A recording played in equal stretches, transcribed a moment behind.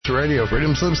Radio,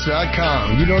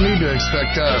 freedomslips.com. You don't need to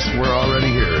expect us. We're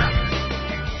already here.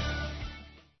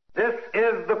 This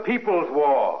is the people's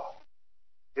war.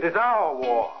 It is our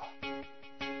war.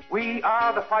 We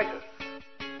are the fighters.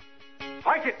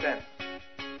 Fight it then.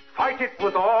 Fight it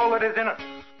with all that is in us.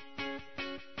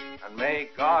 And may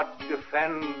God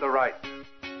defend the right.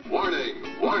 Warning,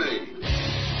 warning.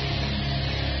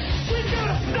 We've got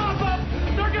to stop them!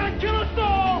 They're going to kill us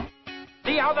all!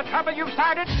 See how the trouble you've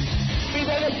started? Be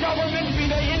they the government,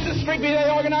 be they industry, be they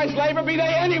organized labor, be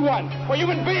they anyone, or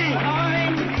human beings.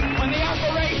 Time when the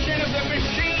operation of the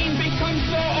machine becomes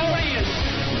so odious,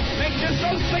 makes you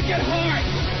so sick at heart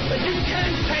that you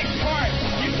can't take part.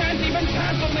 You can't even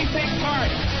passively take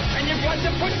part. And you've got to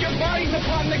put your bodies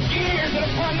upon the gears and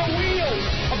upon the wheels,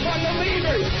 upon the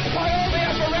levers, upon all the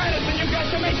apparatus, and you've got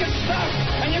to make it stop.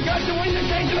 And you've got to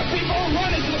indicate to the people who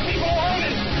run it, to the people who own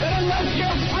it, that unless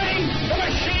you're free, the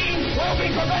machine will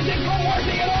be prevented from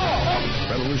working at all.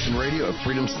 Revolution Radio at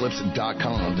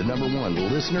freedomslips.com, the #1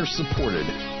 listener-supported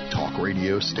talk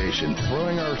radio station,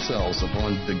 throwing ourselves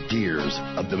upon the gears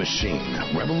of the machine.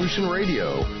 Revolution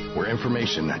Radio, where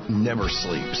information never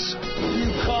sleeps.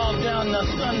 You called down the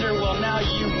thunder, well now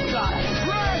you got it.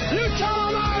 Right, you tell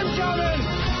them I'm coming,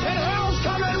 and hell's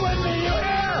coming with me, you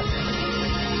hear?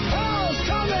 Hell's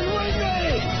coming with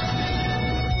me!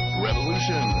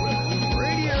 Revolution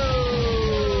Radio.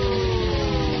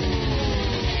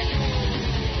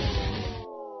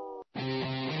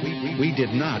 We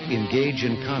did not engage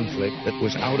in conflict that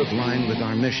was out of line with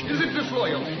our mission. Is it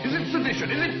disloyal? Is it sedition?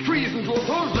 Is it treason to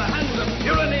oppose the hands of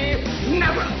tyranny?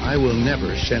 Never! I will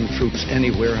never send troops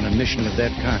anywhere on a mission of that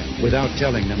kind without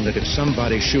telling them that if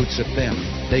somebody shoots at them,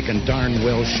 they can darn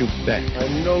well shoot back. I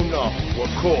know not what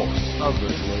course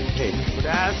others may take, but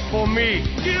as for me,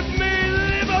 give me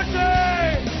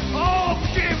liberty! Oh,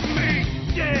 give me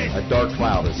death! A dark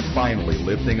cloud is finally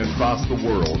lifting across the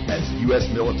world as U.S.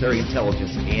 military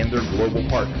intelligence and their global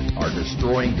partners are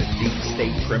destroying the deep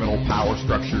state criminal power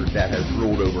structure that has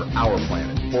ruled over our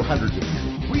planet for hundreds of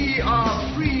years. We are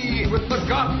free with the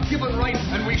God-given right,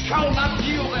 and we shall not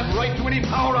yield that right to any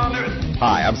power on earth.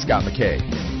 Hi, I'm Scott McKay.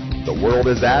 The world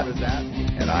is at,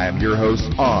 and I am your host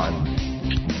on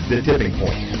The Tipping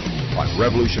Point on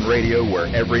Revolution Radio, where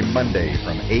every Monday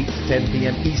from 8 to 10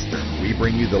 p.m. Eastern, we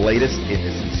bring you the latest in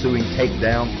this ensuing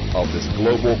takedown of this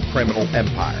global criminal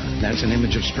empire. That's an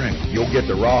image of strength. You'll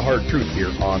get the raw, hard truth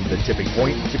here on The Tipping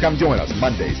Point. So come join us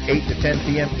Mondays, 8 to 10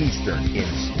 p.m. Eastern in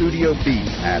Studio B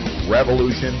at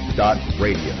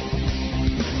revolution.radio.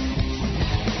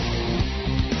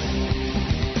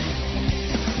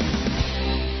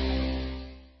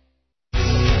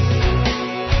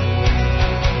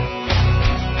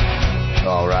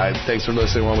 Thanks for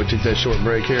listening while we take that short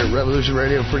break here at Revolution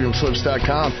Radio,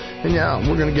 freedomslips.com. And yeah,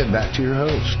 we're going to get back to your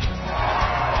host.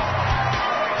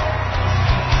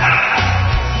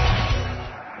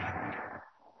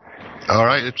 All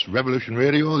right, it's Revolution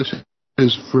Radio. This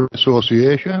is Free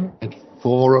Association. It's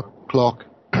 4 o'clock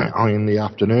in the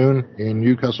afternoon in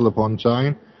Newcastle upon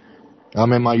Tyne.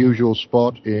 I'm in my usual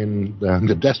spot in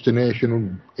the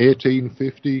destination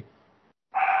 1850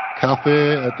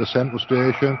 cafe at the central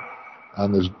station.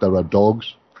 And there are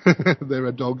dogs. There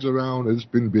are dogs around. It's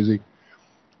been busy.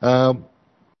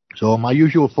 So my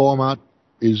usual format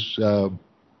is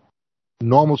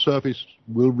normal service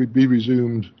will be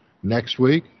resumed next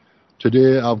week.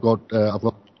 Today I've got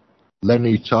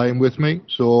Lenny Thyme with me.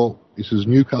 So this is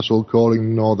Newcastle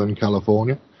calling Northern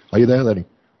California. Are you there, Lenny?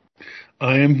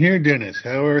 I am here, Dennis.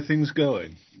 How are things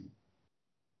going?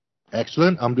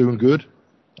 Excellent. I'm doing good.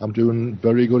 I'm doing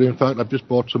very good. In fact, I've just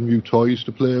bought some new toys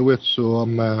to play with, so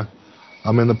I'm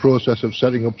in the process of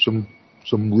setting up some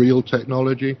real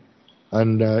technology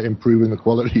and improving the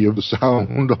quality of the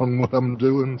sound on what I'm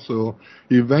doing. So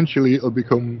eventually it'll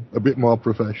become a bit more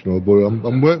professional, but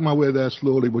I'm working my way there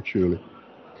slowly but surely.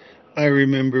 I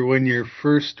remember when your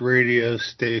first radio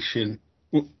station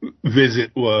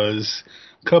visit was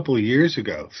a couple of years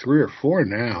ago, 3 or 4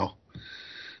 now,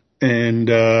 and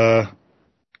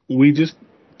we just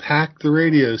packed the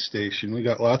radio station. We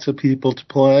got lots of people to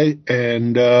play,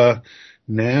 and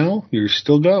now you're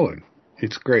still going.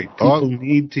 It's great. People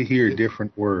need to hear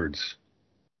different words.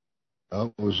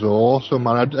 That was awesome,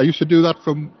 man. I used to do that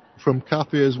from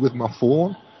cafes with my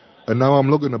phone, and now I'm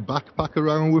lugging a backpack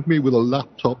around with me with a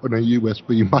laptop and a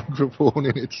USB microphone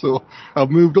in it, so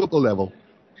I've moved up a level.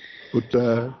 But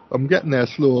I'm getting there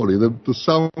slowly. The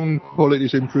sound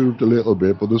quality's improved a little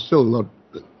bit, but there's still not...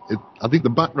 I think the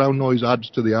background noise adds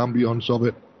to the ambience of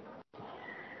it.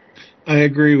 I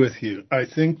agree with you. I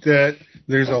think that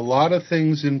there's a lot of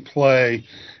things in play,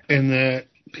 and that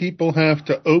people have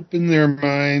to open their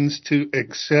minds to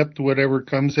accept whatever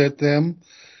comes at them,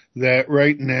 that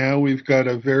right now we've got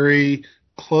a very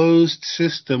closed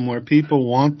system where people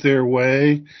want their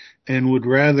way and would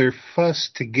rather fuss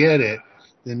to get it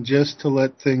than just to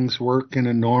let things work in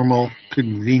a normal,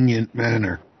 convenient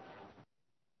manner.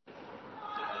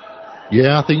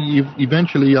 Yeah, I think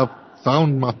eventually I've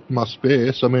found my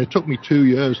space. I mean, it took me 2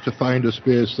 years to find a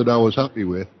space that I was happy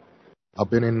with. I've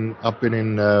been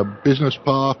in business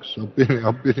parks. I've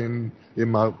been in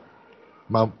my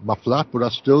flat, but I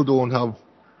still don't have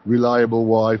reliable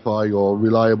Wi-Fi or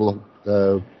reliable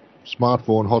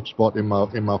smartphone hotspot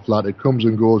in my flat. It comes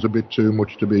and goes a bit too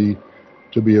much to be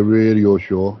a radio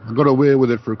show. I got away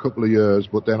with it for a couple of years,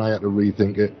 but then I had to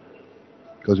rethink it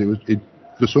because it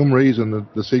for some reason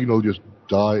the signal just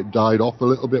died off a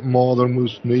little bit more than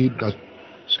was needed.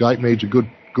 Skype needs a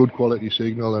good quality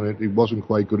signal, and it wasn't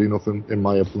quite good enough in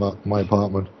my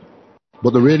apartment.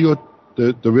 But the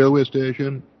railway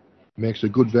station makes a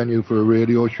good venue for a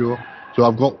radio show. So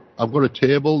I've got a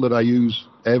table that I use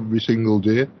every single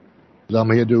day, because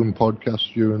I'm here doing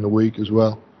podcasts during the week as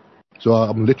well. So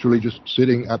I'm literally just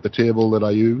sitting at the table that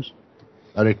I use,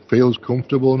 and it feels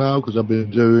comfortable now because I've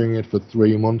been doing it for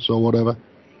 3 months or whatever.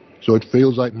 So it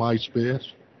feels like my space.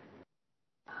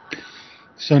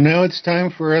 So now it's time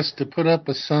for us to put up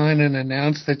a sign and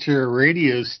announce that you're a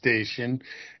radio station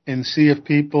and see if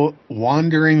people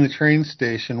wandering the train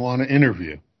station want to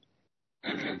interview.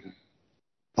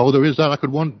 Oh, there is that.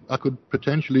 I could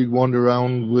potentially wander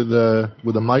around with a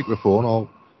microphone or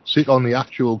sit on the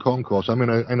actual concourse. I'm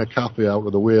in a cafe out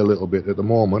of the way a little bit at the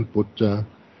moment, but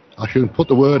I should put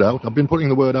the word out. I've been putting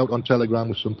the word out on Telegram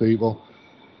with some people,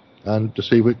 and to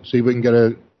see if we can get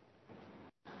a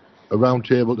round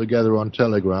table together on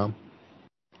Telegram.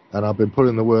 And I've been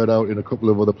putting the word out in a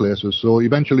couple of other places. So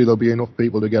eventually there'll be enough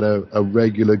people to get a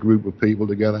regular group of people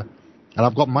together. And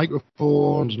I've got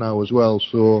microphones now as well,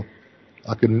 so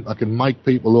I can mic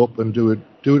people up and do it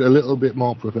a little bit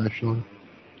more professionally.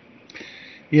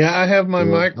 Yeah, I have my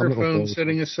microphone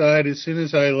sitting aside. As soon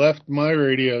as I left my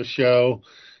radio show,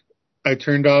 I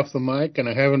turned off the mic, and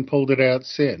I haven't pulled it out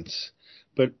since.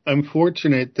 But I'm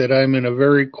fortunate that I'm in a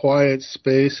very quiet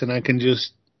space, and I can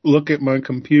just look at my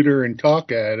computer and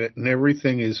talk at it, and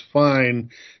everything is fine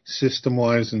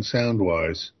system-wise and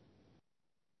sound-wise.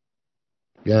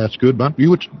 Yeah, it's good, man.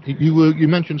 You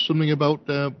mentioned something about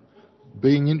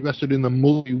being interested in the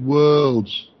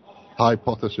multi-worlds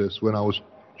hypothesis when I was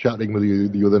chatting with you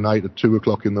the other night at 2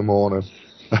 o'clock in the morning,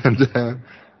 and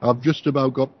I've just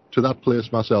about got to that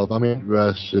place myself. I'm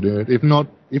interested in it, if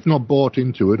not bought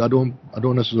into it. I don't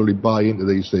necessarily buy into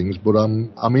these things, but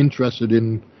I'm interested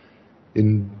in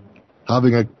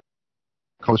having a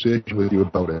conversation with you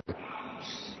about it.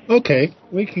 Okay,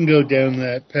 we can go down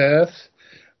that path.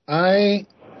 I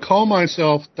call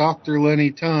myself Dr.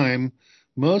 Lenny Thyme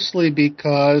mostly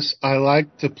because I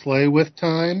like to play with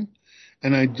time,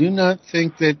 and I do not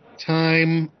think that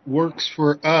time works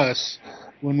for us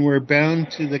when we're bound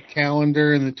to the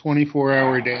calendar and the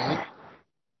 24-hour day.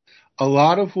 A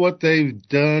lot of what they've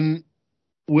done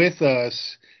with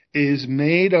us is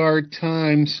made our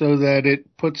time so that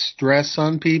it puts stress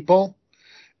on people,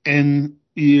 and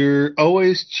you're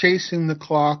always chasing the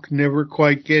clock, never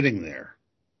quite getting there.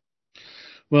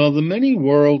 Well, the many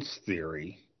worlds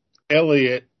theory,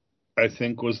 Eliot, I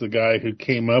think, was the guy who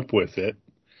came up with it,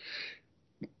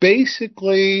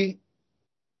 basically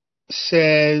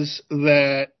says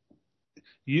that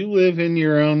you live in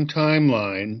your own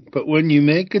timeline, but when you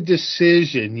make a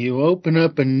decision, you open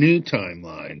up a new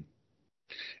timeline.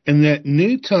 And that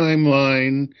new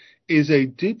timeline is a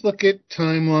duplicate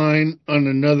timeline on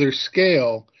another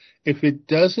scale. If it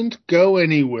doesn't go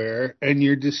anywhere and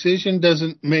your decision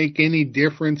doesn't make any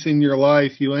difference in your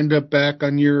life, you end up back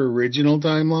on your original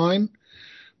timeline.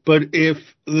 But if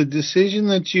the decision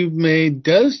that you've made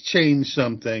does change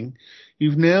something,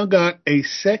 you've now got a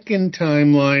second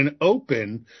timeline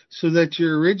open so that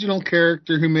your original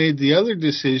character who made the other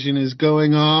decision is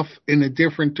going off in a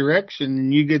different direction,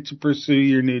 and you get to pursue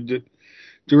your new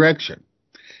direction.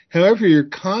 However, your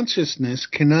consciousness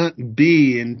cannot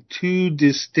be in two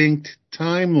distinct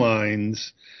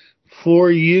timelines for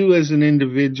you as an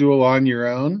individual on your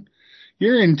own.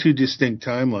 You're in two distinct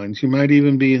timelines. You might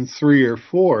even be in 3 or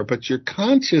 4, but your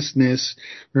consciousness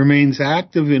remains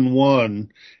active in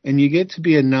one, and you get to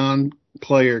be a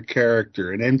non-player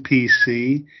character, an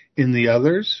NPC in the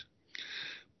others.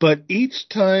 But each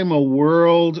time a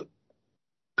world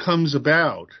comes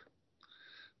about,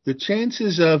 the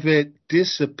chances of it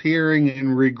disappearing and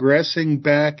regressing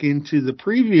back into the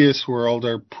previous world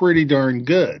are pretty darn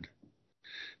good.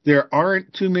 there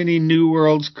aren't too many new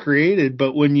worlds created,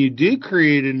 but when you do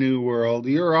create a new world,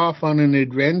 you're off on an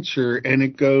adventure and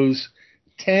it goes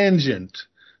tangent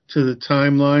to the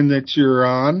timeline that you're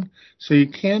on. So you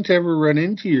can't ever run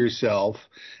into yourself,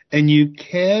 and you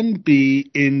can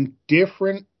be in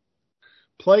different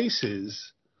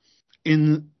places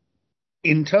in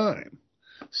time.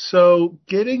 So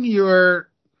getting your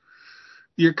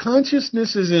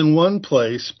consciousness is in one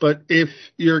place, but if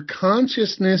your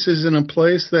consciousness is in a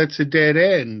place that's a dead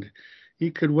end,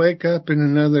 you could wake up in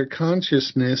another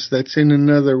consciousness that's in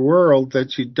another world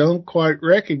that you don't quite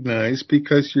recognize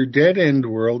because your dead end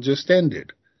world just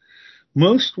ended.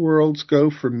 Most worlds go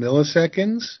for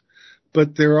milliseconds,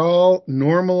 but they're all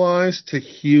normalized to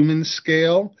human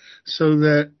scale, so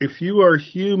that if you are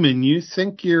human, you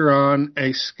think you're on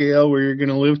a scale where you're going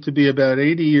to live to be about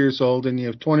 80 years old and you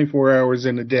have 24 hours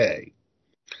in a day.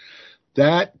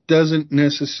 That doesn't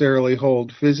necessarily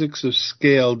hold. Physics of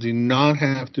scale do not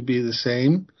have to be the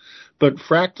same, but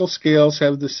fractal scales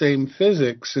have the same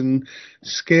physics, and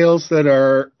scales that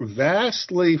are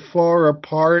vastly far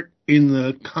apart in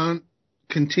the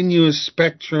continuous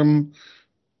spectrum,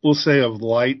 we'll say, of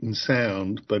light and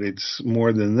sound, but it's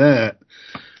more than that,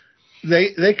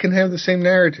 they can have the same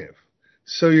narrative.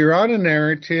 So you're on a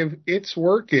narrative, it's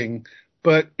working,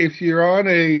 but if you're on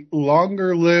a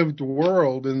longer-lived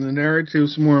world and the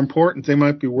narrative's more important, they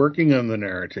might be working on the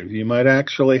narrative. You might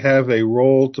actually have a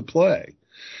role to play.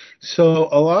 So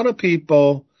a lot of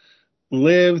people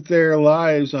live their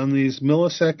lives on these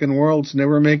millisecond worlds,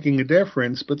 never making a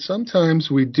difference, but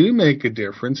sometimes we do make a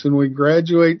difference, and we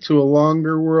graduate to a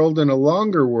longer world and a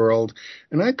longer world.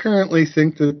 And I currently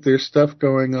think that there's stuff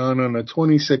going on a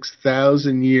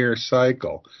 26,000-year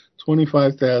cycle,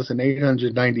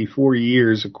 25,894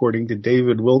 years, according to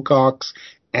David Wilcox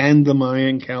and the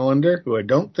Mayan calendar, who I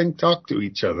don't think talk to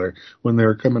each other when they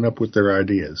were coming up with their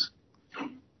ideas.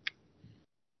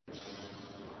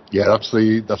 Yeah, that's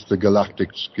the galactic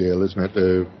scale, isn't it?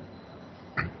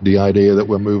 The idea that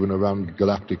we're moving around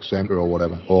galactic center or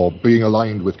whatever, or being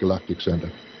aligned with galactic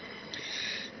center.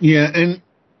 Yeah, and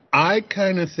I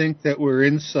kind of think that we're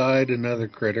inside another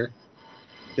critter,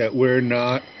 that we're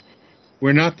not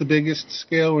the biggest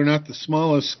scale, we're not the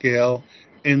smallest scale,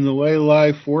 and the way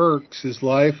life works is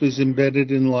life is embedded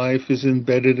in life is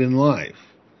embedded in life.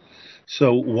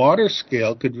 So water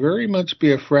scale could very much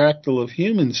be a fractal of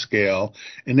human scale,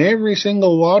 and every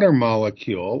single water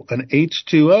molecule, an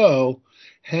H2O,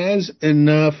 has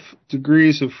enough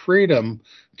degrees of freedom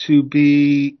to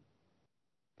be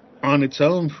on its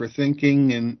own for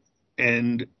thinking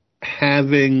and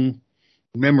having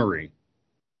memory.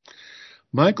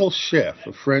 Michael Schiff,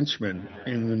 a Frenchman,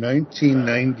 in the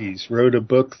 1990s wrote a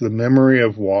book, The Memory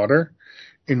of Water,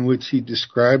 in which he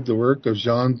described the work of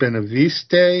Jean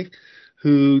Benaviste,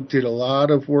 who did a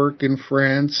lot of work in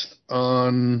France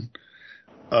on,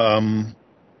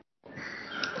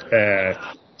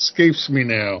 escapes me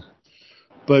now,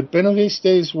 but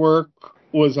Benaviste's work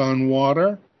was on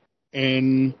water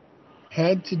and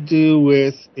had to do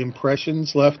with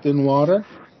impressions left in water,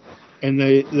 and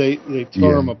they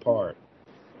tore them apart.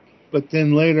 But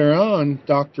then later on,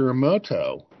 Dr.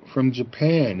 Emoto from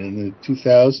Japan in the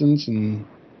 2000s, and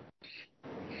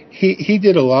he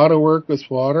did a lot of work with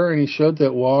water, and he showed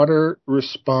that water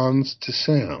responds to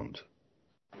sound.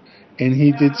 And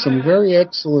he did some very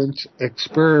excellent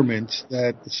experiments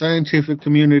that the scientific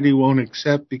community won't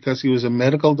accept because he was a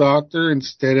medical doctor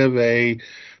instead of a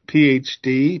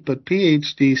PhD, but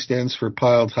PhD stands for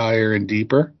piled higher and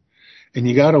deeper. And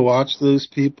you got to watch those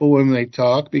people when they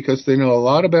talk because they know a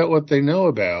lot about what they know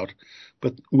about,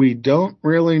 but we don't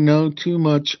really know too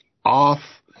much off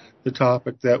the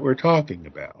topic that we're talking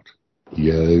about.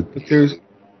 Yeah. But there's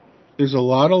a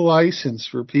lot of license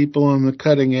for people on the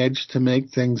cutting edge to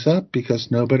make things up because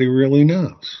nobody really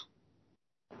knows.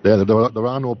 Yeah, there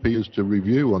are no peers to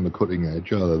review on the cutting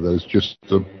edge, are there? There's just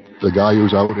the guy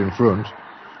who's out in front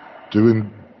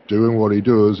doing what he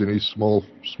does in his small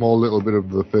little bit of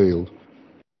the field.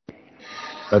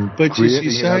 And but creating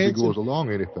you see, it as he goes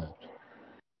along, in effect.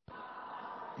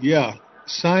 Yeah.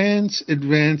 Science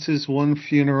advances one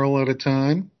funeral at a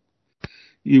time.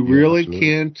 You really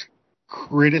can't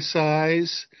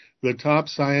criticize the top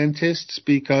scientists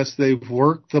because they've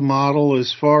worked the model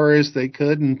as far as they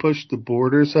could and pushed the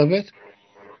borders of it.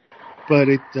 But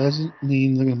it doesn't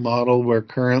mean the model we're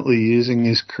currently using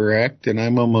is correct, and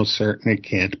I'm almost certain it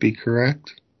can't be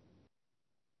correct.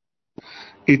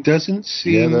 It doesn't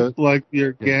seem like the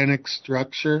organic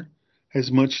structure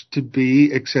has much to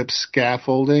be except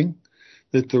scaffolding,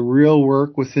 that the real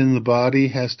work within the body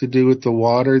has to do with the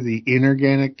water, the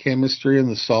inorganic chemistry, and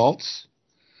the salts.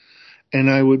 And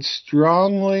I would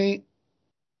strongly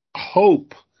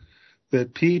hope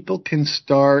that people can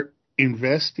start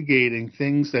investigating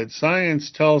things that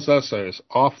science tells us are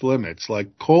off limits,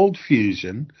 like cold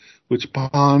fusion, which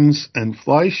Pons and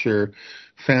Fleischer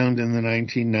found in the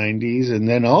 1990s and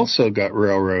then also got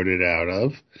railroaded out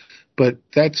of. But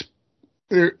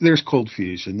there's cold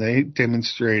fusion. They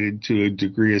demonstrated to a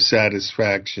degree of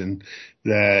satisfaction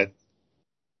that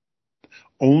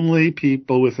only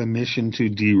people with a mission to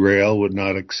derail would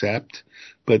not accept,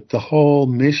 but the whole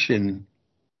mission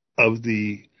of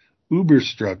the Uber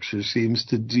structure seems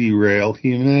to derail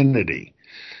humanity.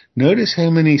 Notice how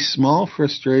many small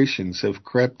frustrations have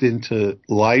crept into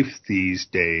life these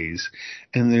days,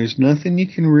 and there's nothing you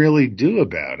can really do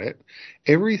about it.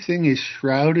 Everything is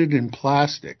shrouded in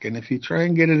plastic, and if you try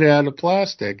and get it out of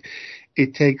plastic,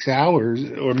 it takes hours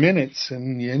or minutes,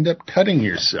 and you end up cutting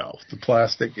yourself. The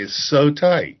plastic is so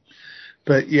tight.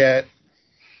 But yet,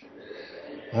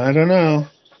 I don't know.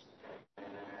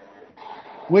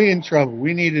 We in trouble.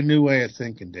 We need a new way of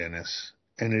thinking, Dennis.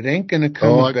 And it ain't going to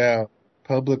come about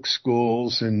public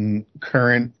schools and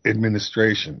current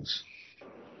administrations.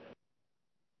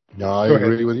 No, I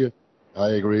agree with you.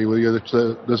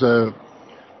 There's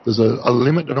a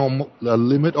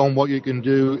limit on what you can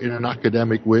do in an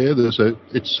academic way.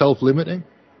 It's self-limiting.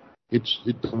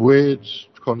 The way it's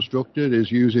constructed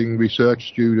is using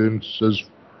research students as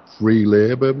free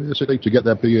labor, basically, to get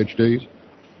their PhDs.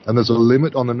 And there's a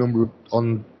limit on the number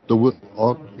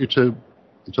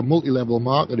it's a multi-level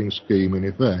marketing scheme in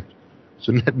effect.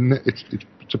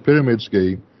 It's a pyramid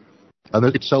scheme,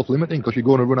 and it's self-limiting because you're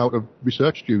going to run out of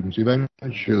research students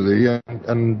eventually.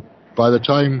 And by the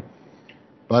time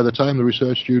the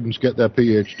research students get their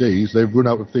PhDs, they've run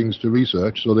out of things to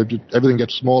research. So everything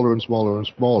gets smaller and smaller and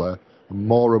smaller, and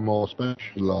more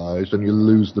specialized, and you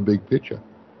lose the big picture.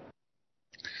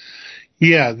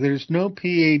 Yeah, there's no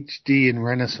PhD in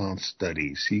Renaissance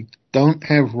studies. You don't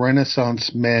have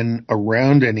Renaissance men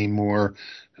around anymore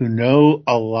who know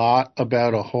a lot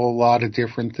about a whole lot of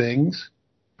different things.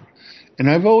 And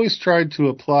I've always tried to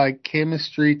apply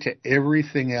chemistry to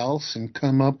everything else and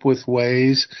come up with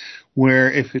ways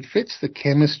where if it fits the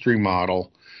chemistry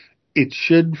model, it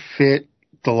should fit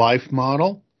the life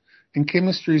model. And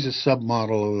chemistry is a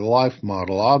submodel of the life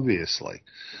model, obviously.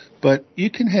 But you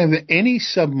can have any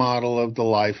submodel of the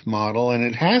life model, and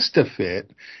it has to fit.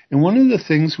 And one of the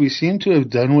things we seem to have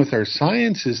done with our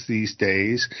sciences these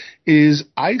days is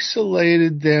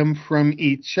isolated them from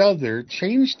each other,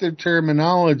 changed their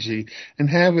terminology, and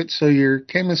have it so your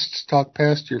chemists talk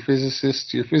past your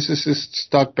physicists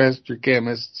talk past your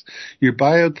chemists, your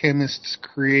biochemists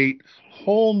create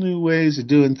whole new ways of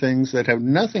doing things that have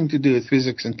nothing to do with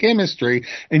physics and chemistry,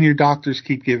 and your doctors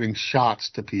keep giving shots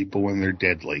to people when they're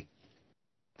deadly.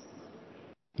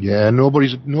 Yeah,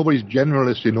 nobody's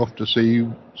generalist enough to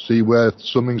see where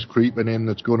something's creeping in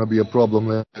that's going to be a problem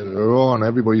later on.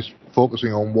 Everybody's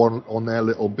focusing on their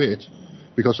little bit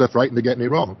because they're frightened of getting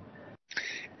it wrong.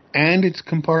 And it's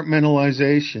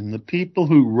compartmentalization. The people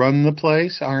who run the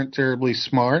place aren't terribly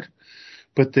smart,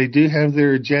 but they do have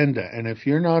their agenda. And if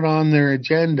you're not on their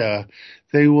agenda,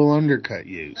 they will undercut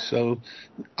you. So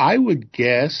I would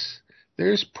guess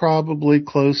there's probably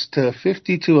close to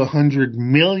 50 to 100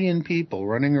 million people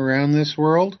running around this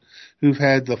world who've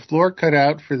had the floor cut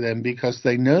out for them because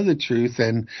they know the truth.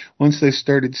 And once they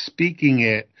started speaking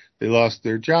it, they lost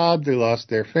their job, they lost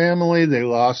their family, they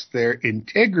lost their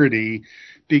integrity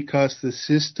because the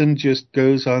system just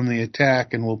goes on the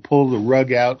attack and will pull the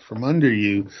rug out from under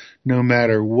you no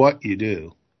matter what you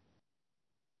do.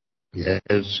 Yeah,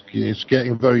 it's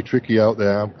getting very tricky out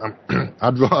there. I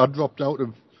dropped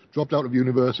out of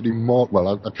university more.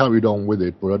 Well, I carried on with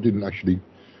it, but I didn't actually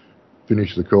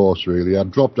finish the course really. I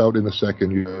dropped out in the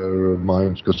second year of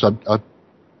mine because I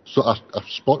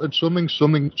spotted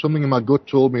something in my gut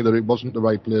told me that it wasn't the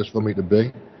right place for me to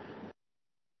be.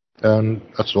 And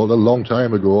that's all a long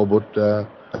time ago, but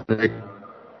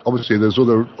obviously there's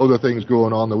other things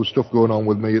going on. There was stuff going on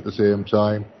with me at the same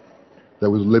time that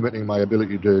was limiting my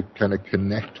ability to kind of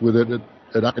connect with it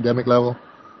at academic level.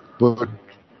 But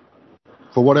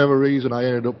for whatever reason, I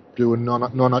ended up doing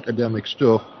non-academic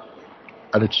stuff,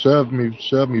 and it served me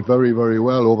very, very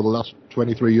well over the last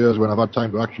 23 years when I've had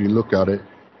time to actually look at it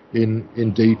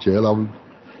in detail. I've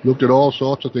looked at all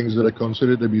sorts of things that are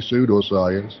considered to be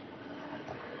pseudoscience,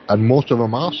 and most of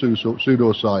them are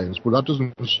pseudoscience, but that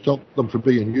doesn't stop them from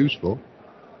being useful.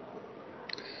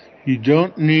 You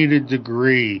don't need a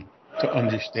degree to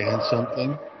understand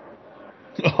something.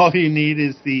 All you need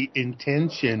is the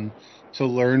intention to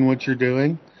learn what you're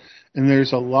doing. And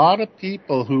there's a lot of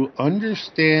people who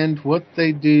understand what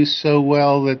they do so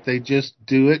well that they just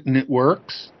do it and it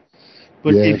works.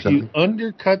 But if you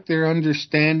undercut their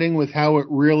understanding with how it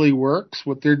really works,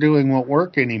 what they're doing won't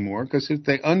work anymore. Because if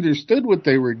they understood what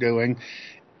they were doing,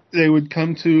 they would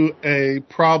come to a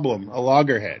problem, a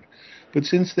loggerhead. But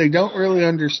since they don't really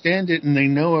understand it and they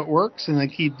know it works and they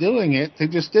keep doing it, they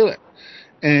just do it.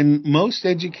 And most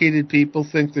educated people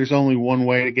think there's only one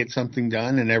way to get something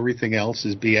done and everything else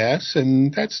is BS,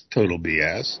 and that's total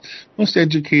BS. Most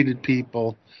educated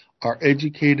people are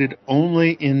educated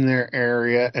only in their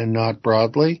area and not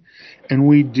broadly, and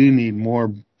we do need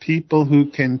more people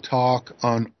who can talk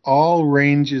on all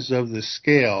ranges of the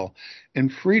scale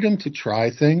and freedom to try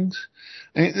things.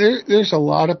 I mean, there's a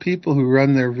lot of people who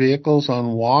run their vehicles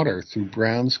on water through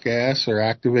Brown's gas or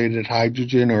activated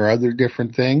hydrogen or other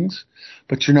different things,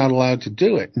 but you're not allowed to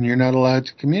do it, and you're not allowed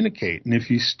to communicate. And if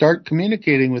you start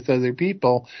communicating with other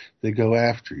people, they go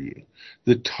after you.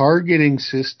 The targeting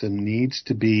system needs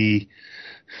to be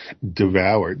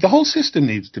devoured. The whole system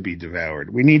needs to be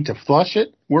devoured. We need to flush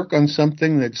it, work on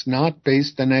something that's not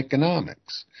based on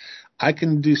economics. I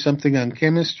can do something on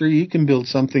chemistry. You can build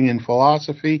something in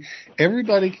philosophy.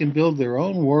 Everybody can build their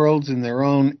own worlds in their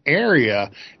own area,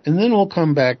 and then we'll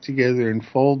come back together and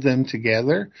fold them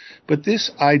together. But this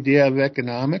idea of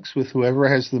economics with whoever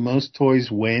has the most toys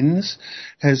wins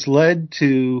has led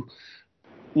to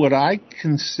what I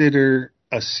consider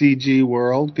a CG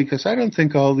world, because I don't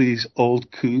think all these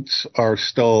old coots are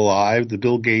still alive, the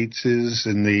Bill Gateses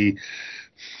and the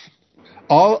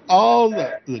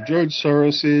George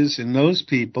Soroses and those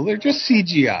people. They're just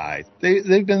CGI.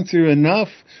 They've been through enough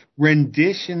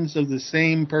renditions of the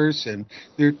same person.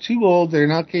 They're too old. They're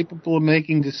not capable of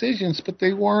making decisions, but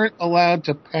they weren't allowed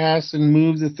to pass and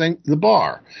move the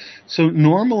bar. So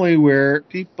normally where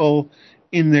people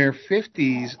in their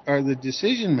 50s are the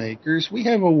decision makers, we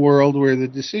have a world where the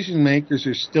decision makers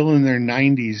are still in their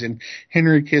 90s and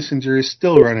Henry Kissinger is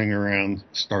still running around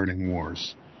starting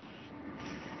wars.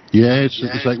 Yeah,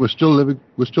 it's like we're still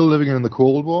living in the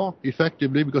Cold War,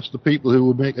 effectively, because the people who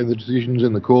were making the decisions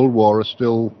in the Cold War are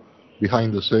still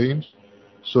behind the scenes.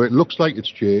 So it looks like it's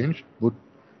changed, but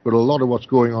a lot of what's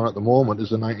going on at the moment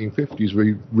is the 1950s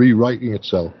rewriting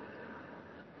itself.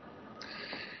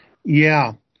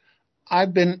 Yeah.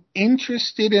 I've been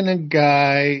interested in a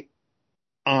guy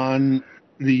on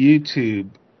the YouTube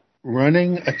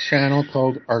running a channel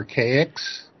called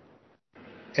Archaix.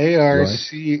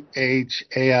 Archaix,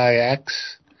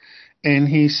 and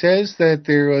he says that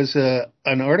there was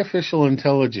an artificial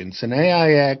intelligence, an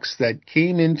AIX, that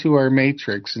came into our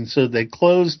matrix, and so they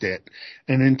closed it,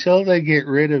 and until they get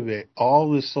rid of it,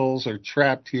 all the souls are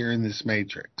trapped here in this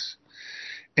matrix.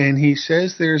 And he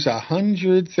says there's a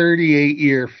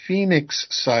 138-year Phoenix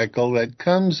cycle that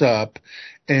comes up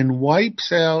and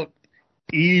wipes out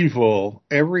evil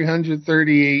every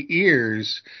 138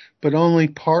 years, but only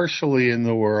partially in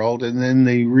the world, and then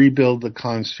they rebuild the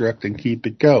construct and keep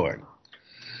it going.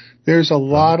 There's a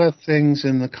lot of things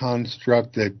in the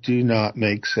construct that do not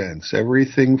make sense.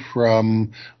 Everything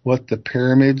from what the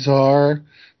pyramids are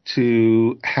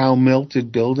to how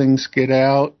melted buildings get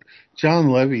out.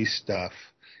 John Levy's stuff.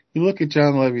 You look at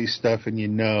John Levy's stuff and you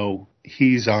know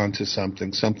he's onto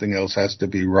something. Something else has to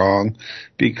be wrong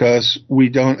because we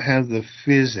don't have the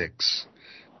physics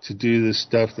to do the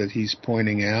stuff that he's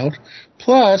pointing out.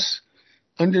 Plus,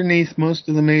 underneath most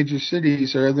of the major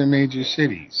cities are other major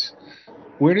cities.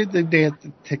 Where did they get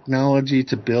the technology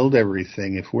to build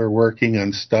everything if we're working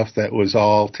on stuff that was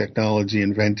all technology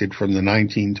invented from the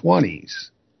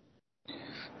 1920s?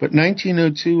 But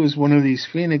 1902 was one of these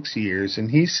Phoenix years, and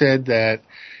he said that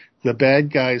the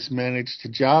bad guys managed to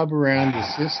job around the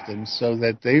system so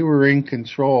that they were in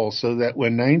control, so that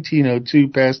when 1902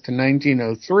 passed to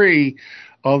 1903,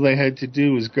 all they had to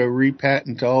do was go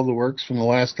repatent all the works from the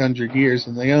last 100 years,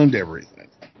 and they owned everything.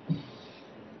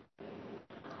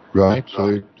 Right,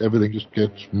 so everything just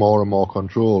gets more and more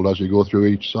controlled as you go through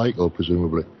each cycle,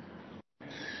 presumably.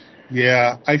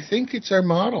 Yeah, I think it's our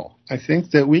model. I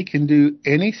think that we can do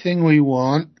anything we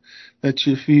want, that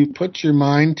if you put your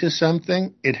mind to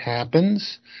something, it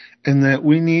happens, and that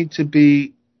we need to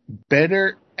be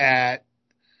better at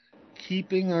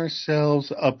keeping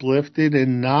ourselves uplifted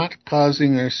and not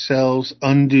causing ourselves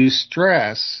undue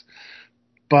stress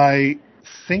by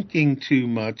thinking too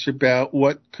much about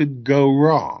what could go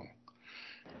wrong.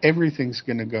 Everything's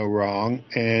going to go wrong,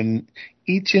 and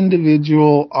each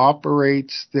individual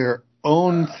operates their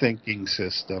own thinking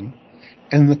system,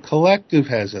 and the collective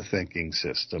has a thinking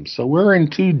system. So we're in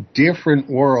two different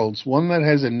worlds, one that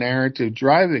has a narrative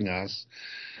driving us,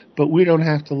 but we don't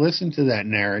have to listen to that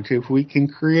narrative. We can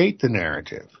create the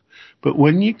narrative. But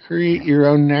when you create your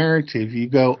own narrative, you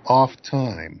go off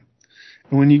time.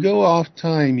 And when you go off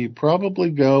time, you probably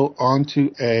go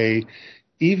onto a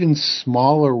even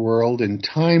smaller world and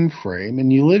time frame,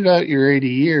 and you live out your 80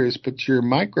 years, but you're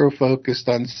micro-focused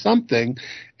on something,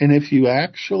 and if you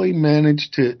actually manage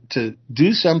to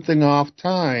do something off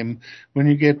time, when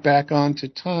you get back onto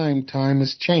time, time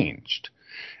has changed.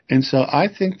 And so I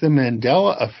think the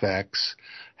Mandela effects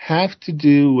have to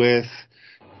do with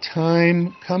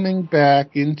time coming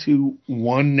back into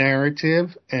one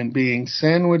narrative and being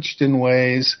sandwiched in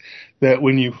ways that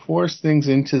when you force things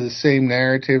into the same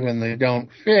narrative and they don't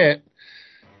fit,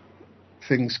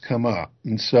 things come up.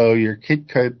 And so your Kit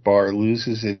Kat bar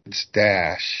loses its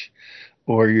dash,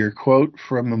 or your quote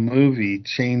from a movie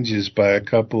changes by a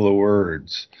couple of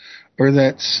words, or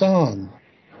that song.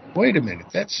 Wait a minute,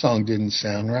 that song didn't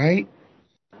sound right.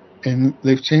 And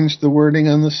they've changed the wording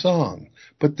on the song.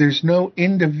 But there's no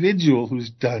individual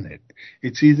who's done it.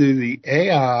 It's either the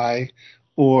AI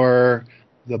or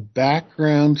the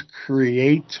background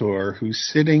creator who's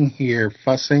sitting here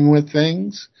fussing with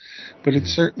things, but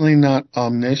it's certainly not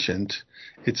omniscient.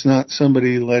 It's not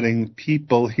somebody letting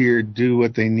people here do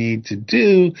what they need to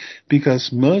do, because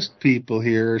most people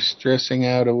here are stressing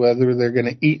out of whether they're going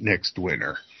to eat next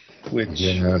winter, which,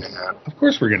 of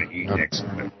course, we're going to eat next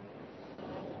winter.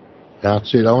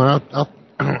 That's it.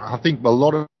 I think a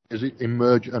lot of it is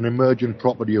an emergent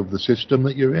property of the system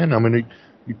that you're in. I mean,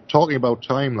 you're talking about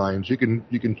timelines. You can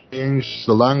change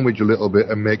the language a little bit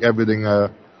and make everything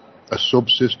a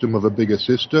subsystem of a bigger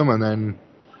system, and then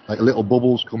like little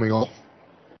bubbles coming off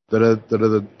that are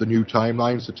the new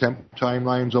timelines, the temp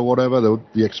timelines or whatever,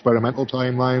 the experimental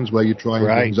timelines where you're trying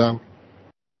things out.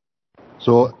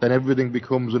 So then everything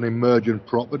becomes an emergent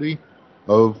property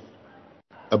of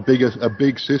a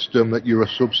big system that you're a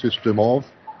subsystem of.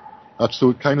 That's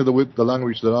kind of the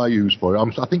language that I use for it.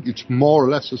 I think it's more or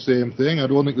less the same thing. I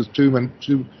don't think there's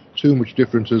too much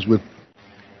differences with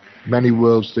many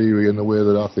worlds theory in the way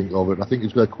that I think of it. I think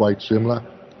they're quite similar.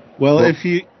 Well, if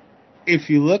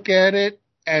you look at it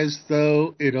as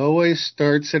though it always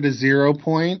starts at a 0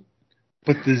 point,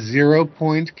 but the 0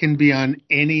 point can be on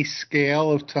any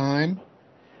scale of time,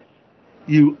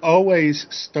 you always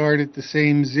start at the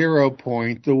same 0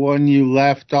 point, the one you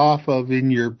left off of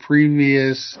in your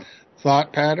previous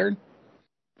thought pattern.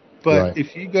 But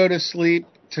if you go to sleep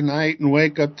tonight and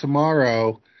wake up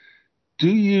tomorrow, do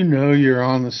you know you're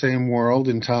on the same world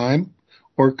in time?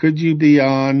 Or could you be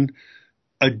on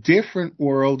a different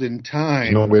world in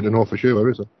time? There's no way to know for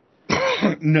sure, is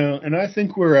there? No, and I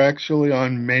think we're actually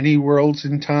on many worlds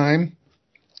in time,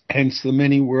 hence the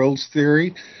many worlds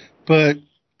theory. But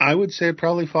I would say it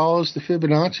probably follows the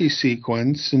Fibonacci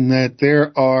sequence, in that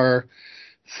there are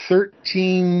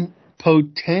 13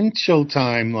 potential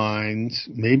timelines,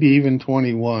 maybe even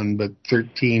 21, but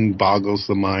 13 boggles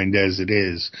the mind as it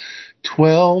is.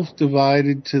 12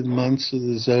 divided to the months of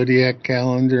the zodiac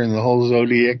calendar, and the whole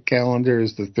zodiac calendar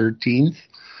is the 13th.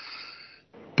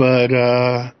 But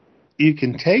you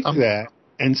can take that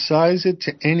and size it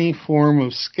to any form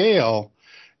of scale,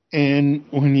 and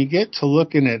when you get to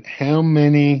looking at how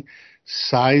many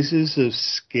sizes of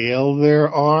scale there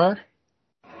are,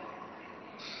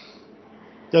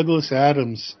 Douglas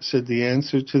Adams said the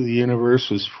answer to the universe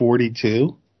was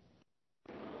 42.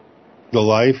 The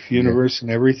life, universe,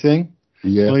 and everything.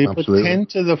 Yeah, well, you absolutely. put 10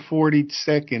 to the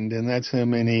 42nd, and that's how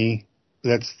many.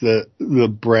 That's the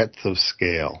breadth of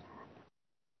scale.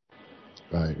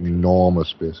 Right,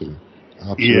 enormous, basically.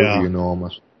 Absolutely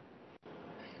enormous.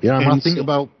 Yeah, and I think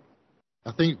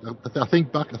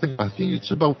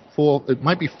it's about 4. It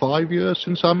might be 5 years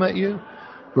since I met you.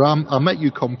 But I met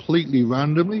you completely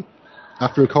randomly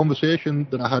after a conversation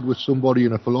that I had with somebody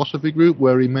in a philosophy group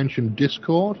where he mentioned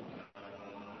Discord,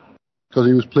 because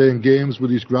he was playing games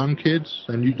with his grandkids,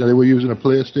 and they were using a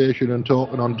PlayStation and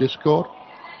talking on Discord.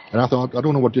 And I thought, I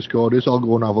don't know what Discord is. I'll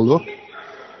go and have a look.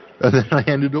 And then I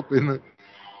ended up in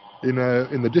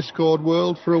the Discord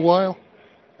world for a while.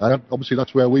 And obviously,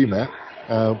 that's where we met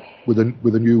with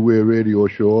a New Way radio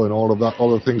show and all of that,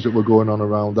 all the things that were going on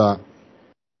around that.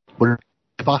 But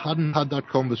if I hadn't had that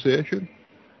conversation,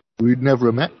 we'd never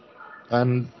have met.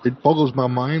 And it boggles my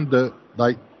mind that,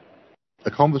 like, a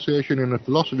conversation in a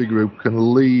philosophy group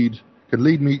can lead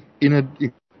me in a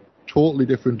totally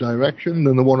different direction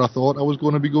than the one I thought I was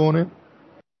going to be going in.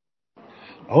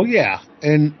 Oh, yeah.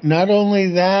 And not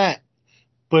only that,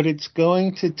 but it's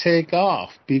going to take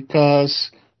off,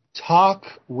 because talk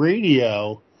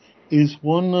radio is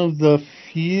one of the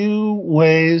few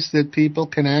ways that people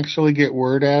can actually get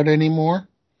word out anymore.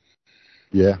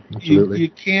 Yeah, absolutely. You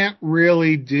can't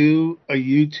really do a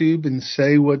YouTube and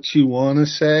say what you want to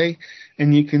say.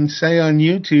 And you can say on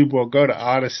YouTube, well, go to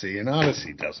Odyssey, and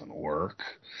Odyssey doesn't work.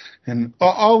 And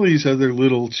all these other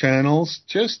little channels,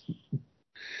 just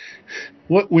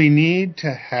what we need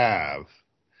to have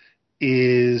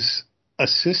is a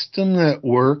system that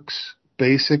works,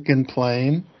 basic and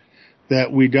plain,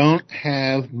 that we don't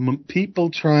have people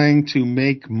trying to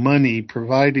make money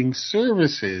providing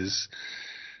services.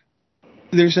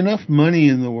 There's enough money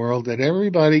in the world that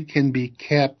everybody can be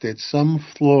kept at some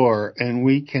floor, and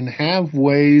we can have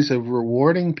ways of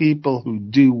rewarding people who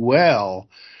do well,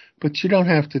 but you don't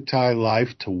have to tie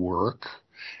life to work,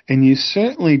 and you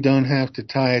certainly don't have to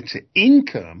tie it to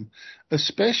income,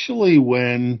 especially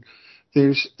when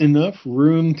there's enough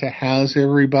room to house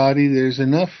everybody, there's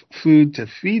enough food to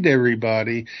feed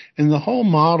everybody, and the whole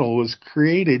model was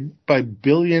created by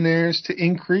billionaires to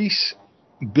increase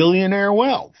billionaire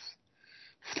wealth.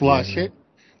 Flush it.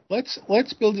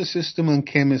 Let's build a system on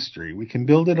chemistry. We can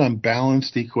build it on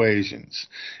balanced equations.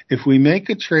 If we make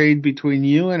a trade between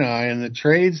you and I and the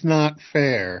trade's not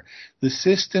fair, the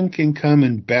system can come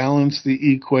and balance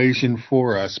the equation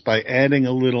for us by adding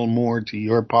a little more to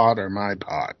your pot or my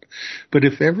pot. But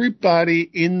if everybody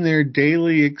in their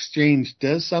daily exchange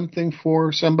does something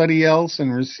for somebody else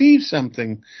and receives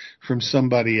something from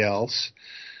somebody else,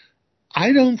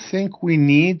 I don't think we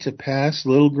need to pass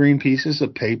little green pieces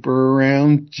of paper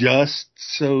around just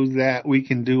so that we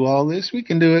can do all this. We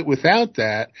can do it without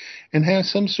that and have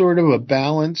some sort of a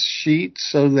balance sheet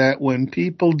so that when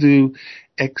people do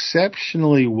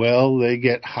exceptionally well, they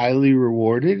get highly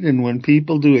rewarded. And when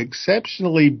people do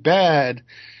exceptionally bad,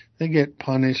 they get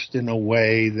punished in a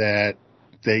way that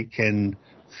they can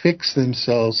fix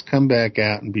themselves, come back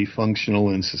out, and be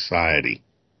functional in society.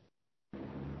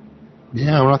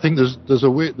 Yeah, well, I think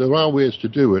there are ways to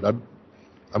do it.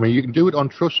 I mean, you can do it on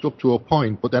trust up to a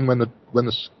point, but then when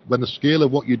the scale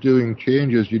of what you're doing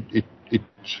changes, it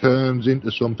turns into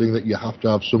something that you have to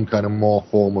have some kind of more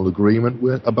formal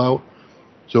agreement about.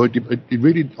 So it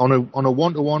really on a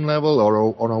 1-to-1 level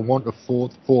or on a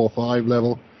 1-to-4 or 5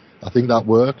 level, I think that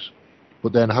works.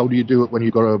 But then how do you do it when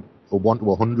you've got a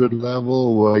 1-to-100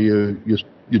 level where you're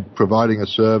providing a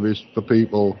service for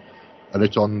people and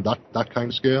it's on that kind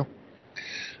of scale?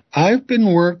 I've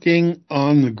been working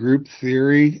on the group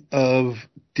theory of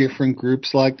different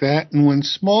groups like that. And when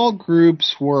small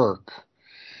groups work,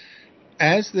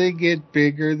 as they get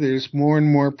bigger, there's more and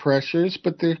more pressures,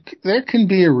 but there can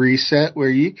be a reset where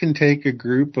you can take a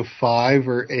group of 5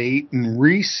 or 8 and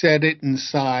reset it in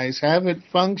size, have it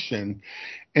function,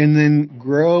 and then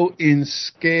grow in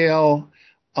scale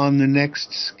on the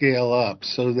next scale up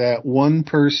so that one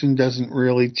person doesn't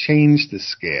really change the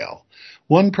scale.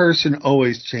 One person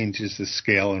always changes the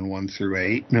scale in 1 through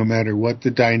 8, no matter what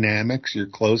the dynamics. You're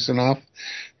close enough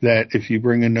that if you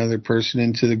bring another person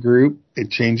into the group, it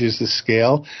changes the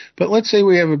scale. But let's say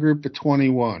we have a group of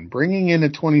 21. Bringing in a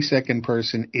 22nd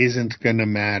person isn't going to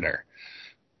matter.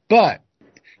 But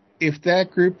if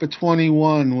that group of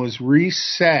 21 was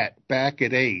reset back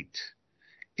at 8,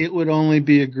 it would only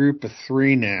be a group of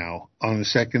 3 now on the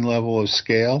second level of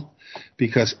scale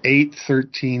because 8,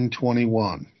 13,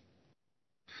 21.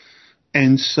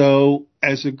 And so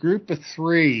as a group of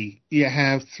 3, you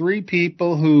have 3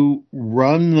 people who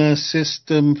run the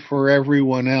system for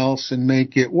everyone else and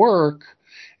make it work.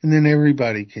 And then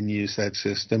everybody can use that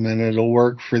system and it'll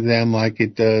work for them like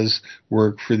it does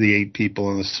work for the 8 people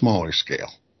on the smaller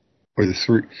scale or the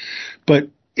 3.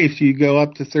 But if you go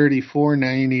up to 34,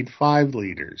 now you need 5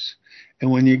 leaders. And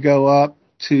when you go up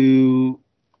to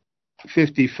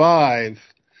 55,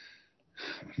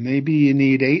 maybe you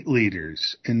need 8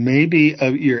 leaders, and maybe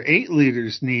your 8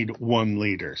 leaders need 1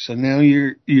 leader. So now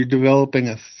you're developing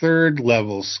a 3rd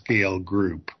level scale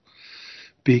group,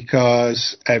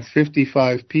 because at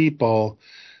 55 people,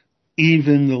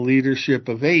 even the leadership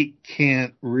of 8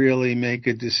 can't really make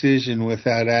a decision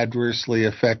without adversely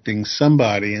affecting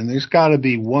somebody. And there's got to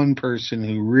be one person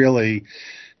who really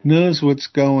knows what's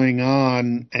going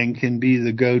on and can be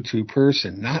the go-to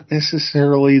person, not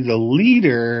necessarily the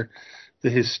leader, the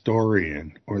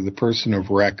historian or the person of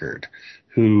record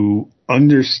who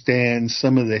understands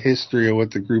some of the history of what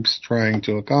the group's trying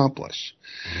to accomplish.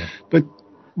 Yeah.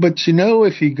 But you know,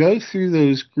 if you go through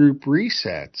those group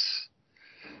resets,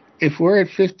 if we're at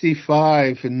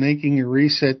 55 and making a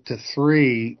reset to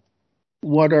 3,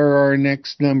 what are our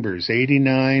next numbers?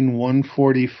 89,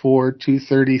 144,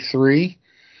 233?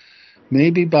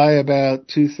 Maybe by about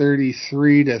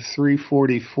 233 to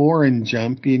 344 and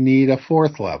jump, you need a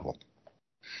 4th level.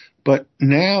 But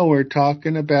now we're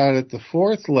talking about at the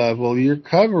 4th level, you're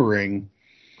covering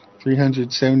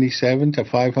 377 to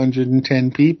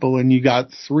 510 people, and you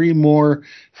got 3 more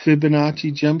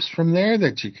Fibonacci jumps from there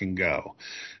that you can go.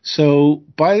 So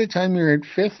by the time you're at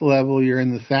 5th level, you're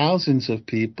in the thousands of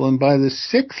people, and by the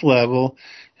 6th level,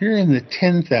 you're in the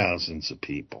 10,000s of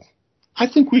people. I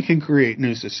think we can create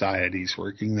new societies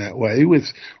working that way,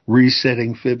 with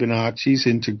resetting Fibonacci's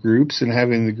into groups and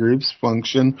having the groups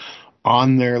function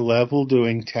on their level,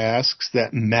 doing tasks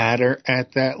that matter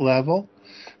at that level.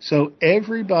 So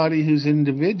everybody who's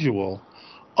individual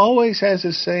always has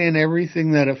a say in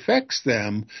everything that affects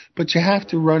them, but you have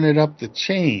to run it up the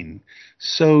chain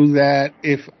so that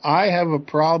if I have a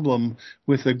problem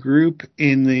with a group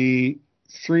in the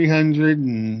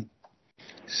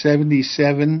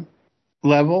 377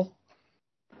 level,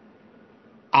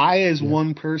 I as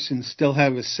one person still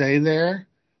have a say there,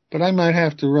 but I might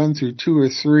have to run through 2 or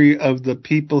 3 of the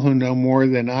people who know more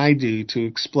than I do to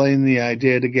explain the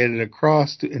idea to get it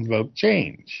across to invoke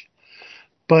change.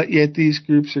 But yet these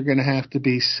groups are going to have to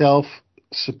be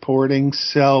self-supporting,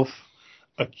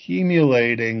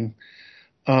 self-accumulating.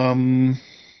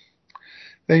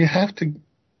 They have to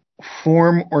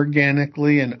form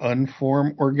organically and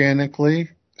unform organically,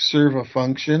 serve a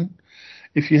function.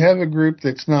 If you have a group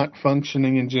that's not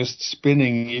functioning and just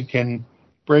spinning, you can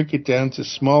break it down to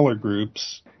smaller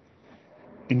groups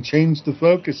and change the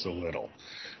focus a little.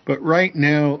 But right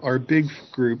now, our big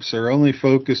groups are only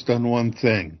focused on one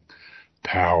thing: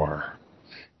 power.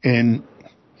 And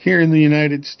here in the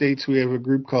United States, we have a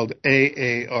group called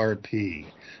AARP,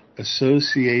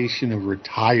 Association of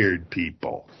Retired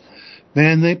People.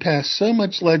 Man, they pass so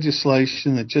much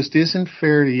legislation that just isn't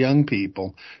fair to young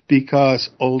people because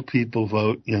old people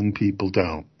vote, young people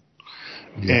don't.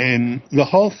 Yeah. And the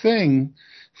whole thing,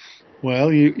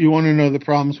 well, you want to know the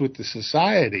problems with the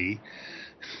society.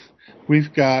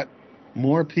 We've got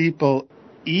more people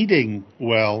eating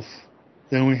wealth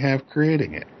than we have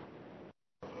creating it.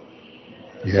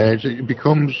 Yeah, it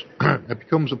becomes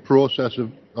a process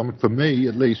of, I mean, for me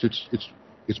at least, it's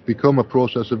become a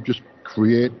process of just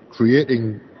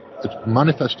creating. Its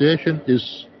manifestation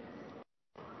it's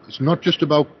not just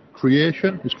about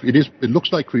creation. It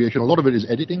looks like creation. A lot of it is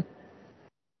editing,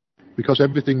 because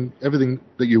everything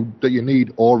that you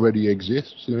need already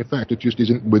exists. In fact, it just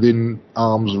isn't within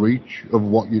arm's reach of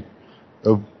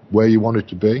where you want it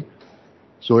to be.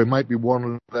 So it might be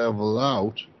one level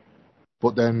out,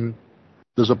 but then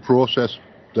there's a process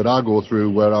that I go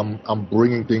through where I'm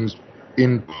bringing things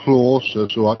in closer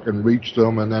so I can reach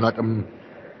them, and then I can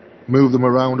move them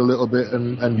around a little bit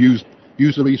and use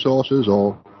the resources,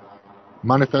 or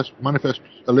manifest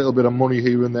a little bit of money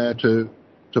here and there to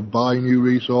buy new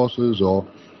resources, or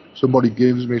somebody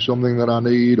gives me something that I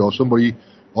need, or somebody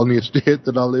on the estate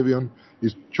that I live in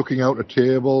is chucking out a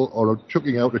table or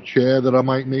chucking out a chair that I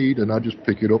might need, and I just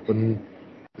pick it up from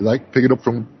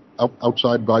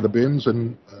outside by the bins,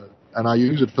 and I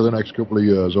use it for the next couple of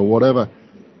years or whatever.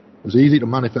 It's easy to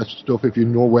manifest stuff if you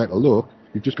know where to look.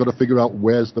 You've just got to figure out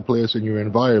where's the place in your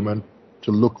environment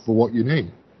to look for what you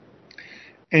need.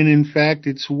 And in fact,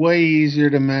 it's way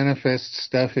easier to manifest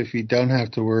stuff if you don't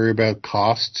have to worry about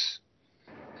costs.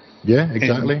 Yeah,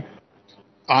 exactly.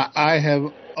 I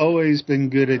have always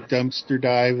been good at dumpster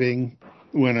diving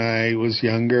when I was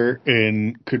younger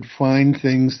and could find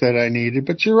things that I needed.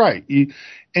 But you're right.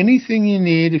 Anything you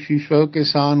need, if you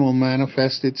focus on, will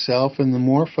manifest itself. And the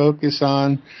more focus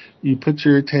on, you put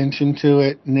your attention to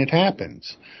it, and it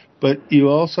happens. But you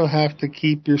also have to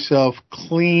keep yourself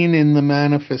clean in the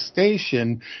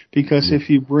manifestation, because if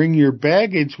you bring your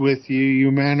baggage with you,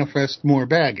 you manifest more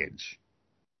baggage.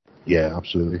 Yeah,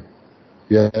 absolutely.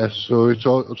 Yeah, so it's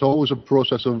always a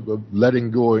process of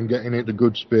letting go and getting into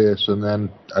good space, and then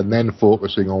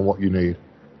focusing on what you need,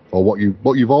 or what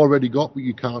you've already got but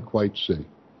you can't quite see.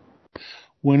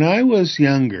 When I was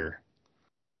younger,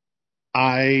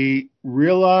 I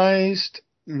realized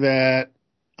that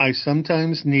I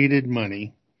sometimes needed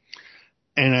money,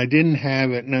 and I didn't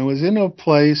have it, and I was in a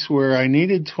place where I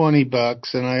needed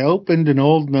 $20, and I opened an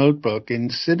old notebook,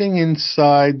 and sitting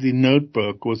inside the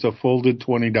notebook was a folded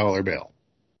 $20 bill.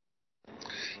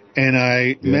 And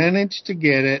I managed to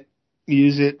get it,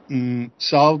 use it, and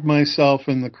solved myself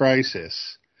in the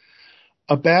crisis.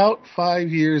 About 5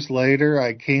 years later,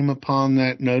 I came upon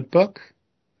that notebook,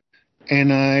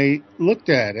 and I looked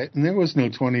at it, and there was no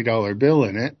 $20 bill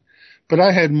in it, but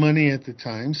I had money at the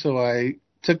time, so I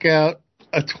took out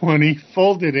a 20,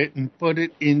 folded it, and put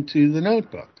it into the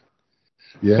notebook.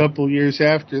 Yeah. A couple years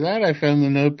after that, I found the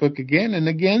notebook again, and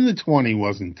again the 20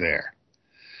 wasn't there.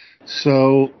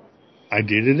 So I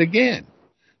did it again.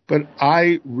 but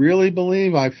I really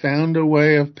believe I found a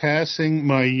way of passing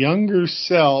my younger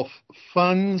self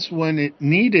funds when it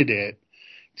needed it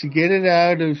to get it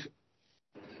out of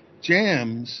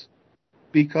jams,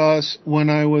 because when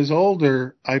I was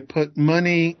older, I put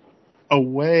money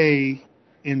away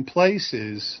in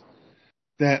places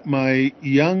that my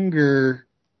younger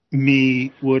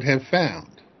me would have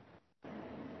found.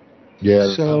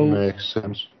 Yeah, that makes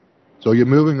sense. So you're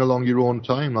moving along your own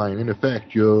timeline. In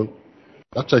effect,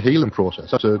 that's a healing process.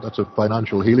 That's a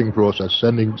financial healing process.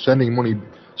 Sending money,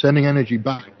 sending energy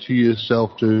back to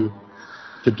yourself to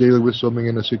deal with something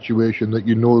in a situation that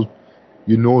you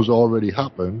know's already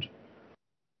happened,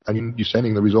 and you're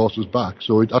sending the resources back.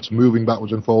 So that's moving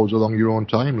backwards and forwards along your own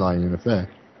timeline, in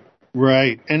effect.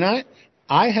 Right. And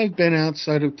I have been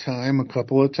outside of time a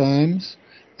couple of times.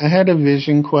 I had a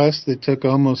vision quest that took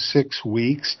almost 6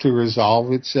 weeks to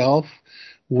resolve itself,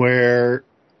 where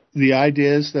the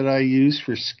ideas that I use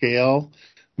for scale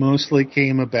mostly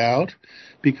came about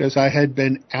because I had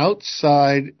been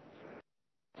outside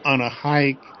on a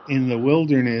hike in the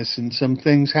wilderness and some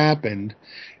things happened.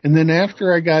 And then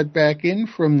after I got back in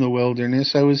from the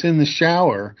wilderness, I was in the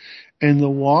shower, and the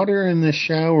water in the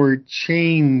shower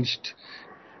changed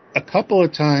a couple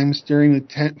of times during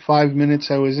the 5 minutes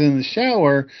I was in the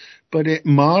shower, but it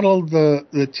modeled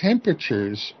the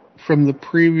temperatures from the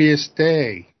previous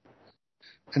day.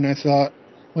 And I thought,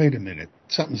 wait a minute,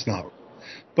 something's not.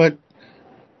 But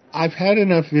I've had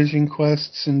enough vision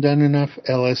quests and done enough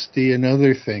LSD and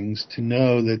other things to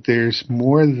know that there's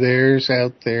more theirs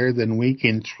out there than we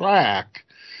can track.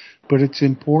 But it's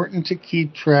important to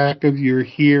keep track of your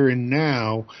here and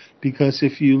now, because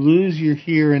if you lose your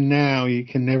here and now, you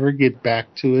can never get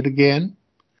back to it again.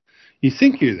 You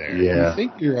think you're there. Yeah. You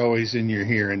think you're always in your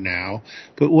here and now.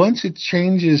 But once it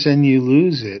changes and you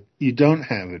lose it, you don't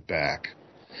have it back.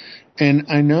 And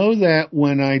I know that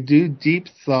when I do deep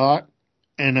thought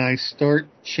and I start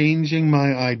changing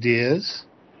my ideas,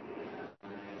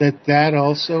 that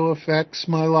also affects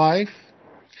my life.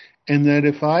 And that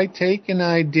if I take an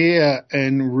idea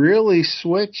and really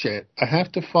switch it, I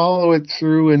have to follow it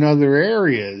through in other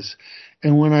areas.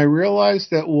 And when I realized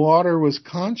that water was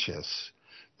conscious,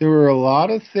 there were a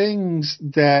lot of things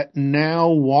that now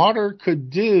water could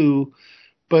do,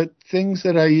 but things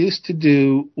that I used to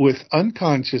do with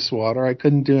unconscious water, I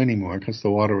couldn't do anymore because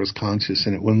the water was conscious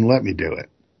and it wouldn't let me do it.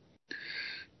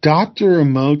 Dr.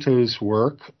 Emoto's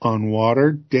work on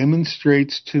water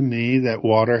demonstrates to me that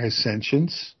water has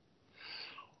sentience.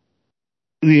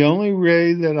 The only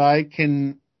way that I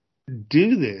can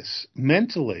do this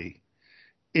mentally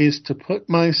is to put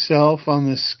myself on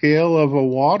the scale of a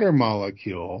water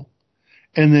molecule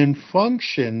and then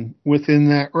function within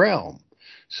that realm.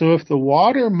 So if the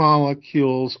water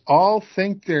molecules all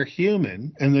think they're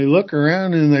human and they look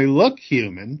around and they look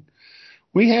human,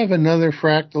 we have another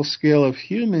fractal scale of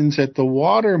humans at the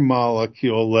water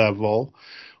molecule level.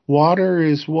 Water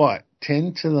is what?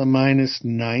 10 to the minus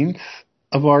 9th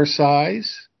of our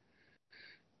size.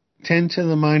 10 to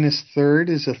the minus 3rd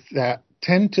is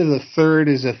 10 to the 3rd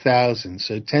is 1,000.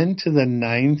 So 10 to the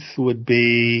 9th would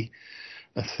be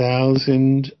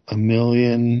 1,000,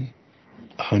 1,000,000,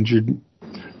 100,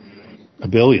 a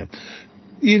billion.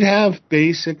 You'd have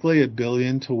basically 1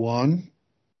 billion to 1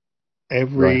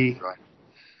 every. Right.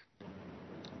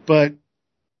 But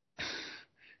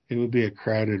it would be a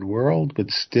crowded world.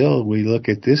 But still, we look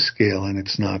at this scale and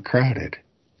it's not crowded.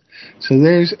 So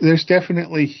there's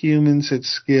definitely humans at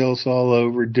scales all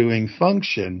over doing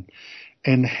function,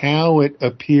 and how it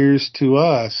appears to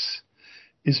us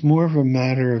is more of a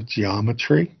matter of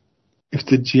geometry. If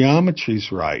the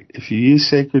geometry's right, if you use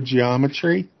sacred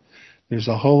geometry, there's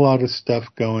a whole lot of stuff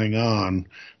going on,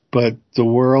 but the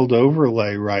world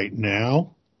overlay right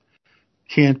now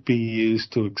can't be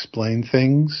used to explain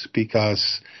things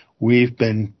because we've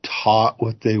been taught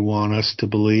what they want us to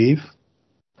believe.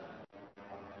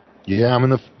 Yeah, I mean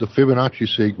the Fibonacci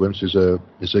sequence is a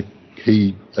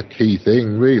key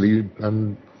thing, really.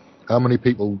 And how many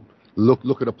people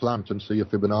look at a plant and see a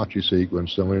Fibonacci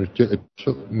sequence? I mean, it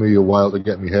took me a while to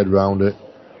get my head around it,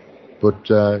 but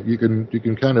you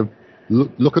can kind of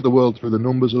look at the world through the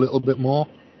numbers a little bit more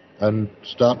and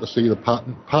start to see the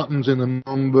patterns in the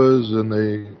numbers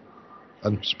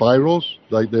and spirals.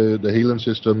 Like the healing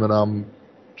system that I'm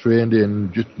trained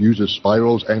in just uses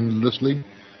spirals endlessly.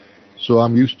 So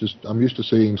I'm used to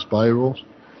seeing spirals.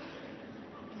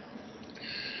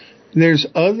 There's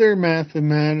other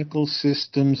mathematical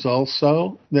systems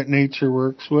also that nature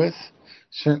works with.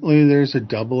 Certainly there's a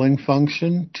doubling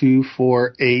function, 2,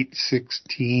 4, 8,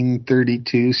 16,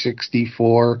 32,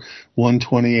 64,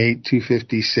 128,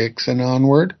 256, and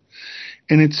onward.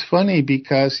 And it's funny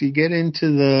because you get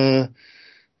into the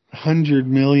 100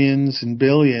 millions and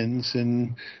billions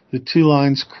and the two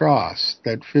lines cross,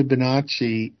 that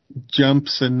Fibonacci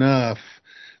jumps enough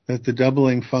that the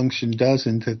doubling function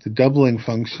doesn't, that the doubling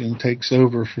function takes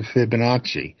over for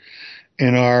Fibonacci.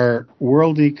 And our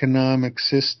world economic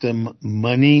system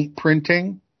money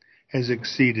printing has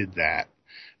exceeded that.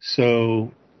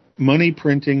 So money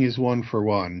printing is 1 for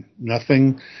 1.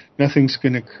 Nothing's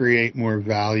going to create more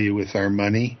value with our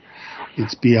money.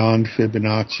 It's beyond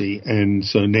Fibonacci, and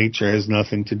so nature has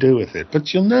nothing to do with it.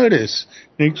 But you'll notice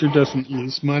nature doesn't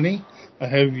use money. I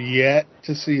have yet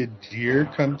to see a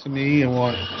deer come to me and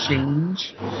want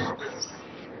change.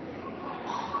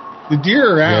 The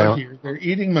deer are out here. They're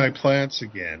eating my plants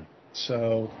again.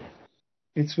 So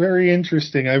it's very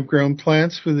interesting. I've grown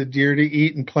plants for the deer to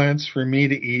eat and plants for me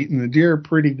to eat, and the deer are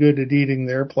pretty good at eating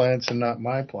their plants and not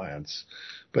my plants.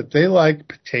 But they like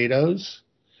potatoes.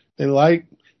 They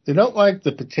don't like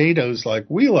the potatoes like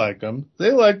we like them.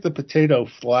 They like the potato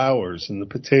flowers and the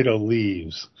potato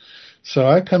leaves. So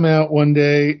I come out one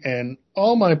day and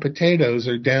all my potatoes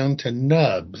are down to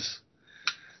nubs.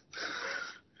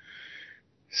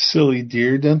 Silly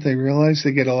deer, don't they realize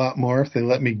they get a lot more if they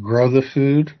let me grow the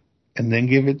food and then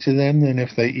give it to them than if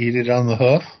they eat it on the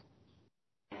hoof?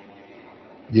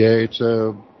 Yeah, it's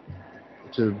a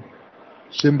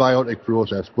symbiotic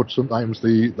process, but sometimes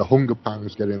the hunger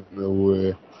pangs get in the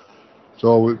way. It's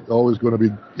always going to be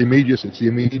immediacy. It's the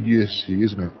immediacy,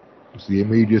 isn't it? It's the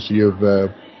immediacy of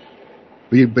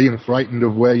being frightened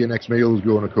of where your next meal is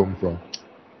going to come from.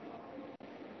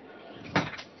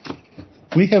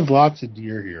 We have lots of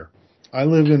deer here. I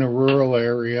live in a rural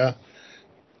area,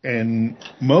 and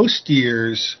most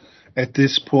years at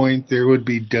this point there would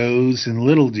be does and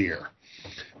little deer.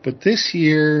 But this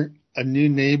year a new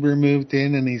neighbor moved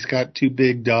in and he's got 2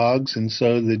 big dogs, and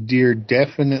so the deer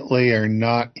definitely are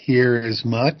not here as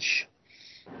much.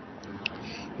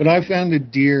 But I found a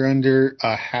deer under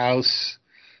a house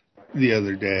the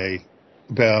other day,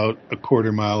 about a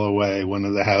quarter mile away, one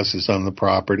of the houses on the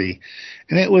property,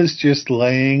 and it was just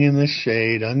laying in the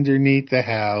shade underneath the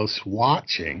house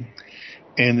watching.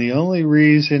 And the only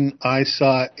reason I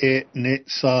saw it and it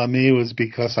saw me was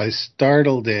because I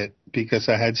startled it, because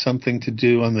I had something to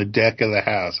do on the deck of the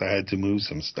house. I had to move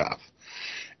some stuff,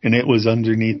 and it was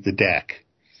underneath the deck.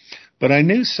 But I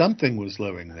knew something was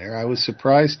living there. I was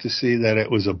surprised to see that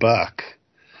it was a buck,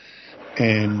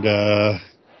 and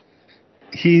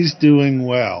he's doing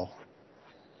well.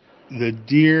 The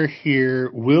deer here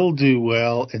will do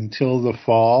well until the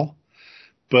fall,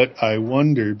 but I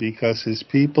wonder, because as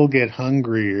people get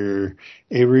hungrier,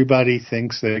 everybody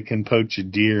thinks they can poach a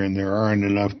deer, and there aren't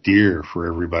enough deer for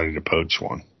everybody to poach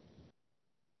one.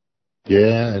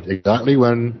 Yeah, exactly.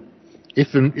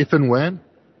 If and when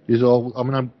is all. I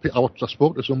mean, I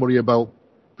spoke to somebody about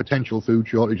potential food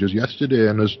shortages yesterday,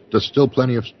 and there's still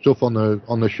plenty of stuff on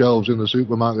the shelves in the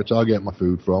supermarkets I get my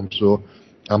food from. So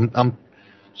I'm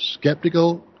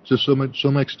skeptical to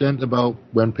some extent about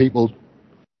when people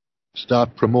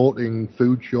start promoting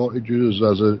food shortages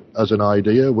as an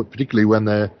idea, particularly when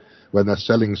they're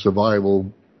selling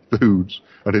survival foods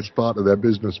and it's part of their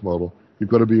business model. You've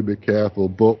got to be a bit careful.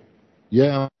 But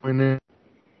yeah, I mean,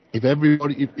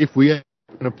 if we are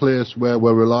in a place where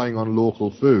we're relying on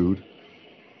local food,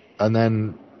 and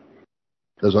then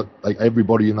there's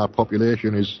everybody in that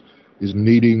population is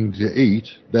needing to eat,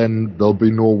 then there'll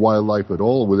be no wildlife at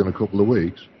all within a couple of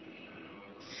weeks.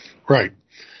 Right.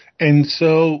 And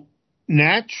so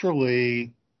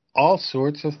naturally, all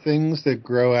sorts of things that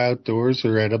grow outdoors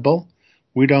are edible.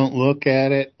 We don't look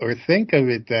at it or think of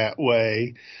it that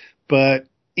way, but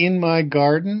in my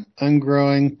garden, I'm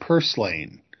growing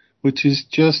purslane, which is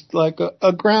just like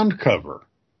a ground cover.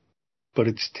 But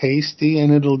it's tasty,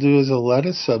 and it'll do as a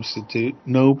lettuce substitute,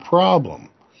 no problem.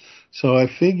 So I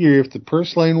figure if the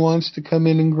purslane wants to come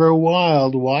in and grow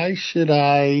wild, why should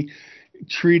I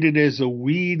treat it as a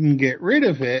weed and get rid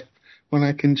of it when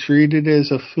I can treat it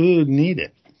as a food and eat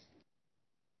it?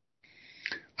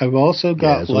 I've also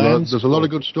got there's a lot of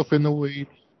good stuff in the weed.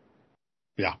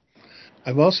 Yeah.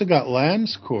 I've also got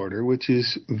lamb's quarter, which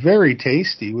is very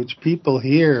tasty, which people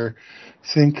here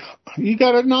think, you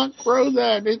got to not grow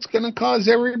that. It's going to cause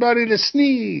everybody to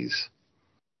sneeze.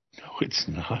 No, it's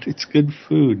not. It's good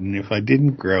food. And if I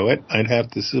didn't grow it, I'd have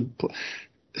to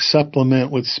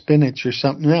supplement with spinach or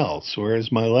something else,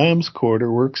 whereas my lamb's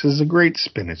quarter works as a great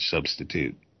spinach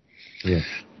substitute. Yeah.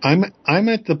 I'm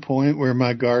at the point where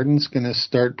my garden's going to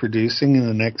start producing in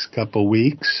the next couple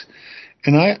weeks,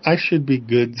 and I should be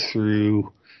good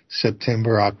through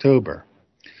September, October.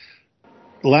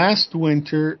 last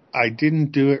winter I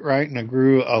didn't do it right, and I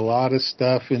grew a lot of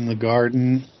stuff in the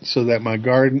garden so that my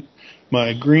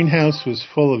greenhouse was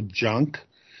full of junk.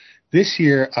 This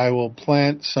year I will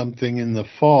plant something in the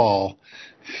fall,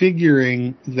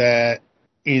 figuring that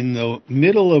in the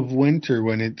middle of winter,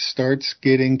 when it starts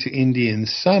getting to Indian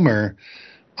summer,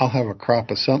 I'll have a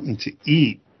crop of something to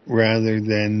eat rather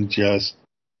than just...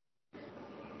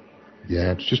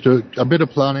 Yeah, it's just a bit of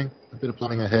planning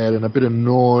ahead, and a bit of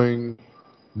knowing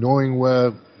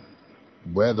where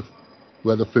the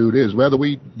food is, where the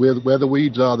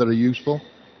weeds are that are useful.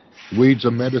 Weeds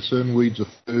are medicine, weeds are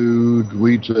food,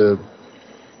 weeds are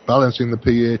balancing the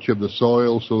pH of the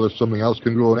soil so that something else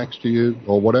can grow next to you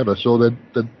or whatever. So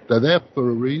they're there for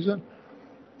a reason,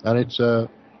 and it's an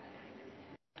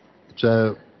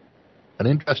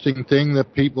interesting thing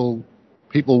that people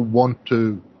want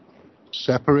to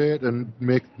separate and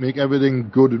make everything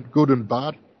good and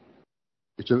bad.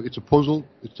 It's a puzzle.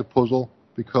 It's a puzzle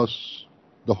because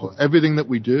everything that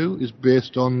we do is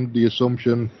based on the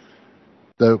assumption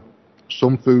that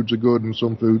some foods are good and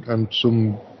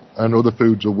other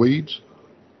foods are weeds,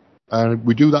 and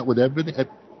we do that with everything.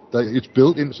 It's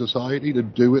built into society to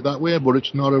do it that way, but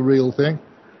it's not a real thing.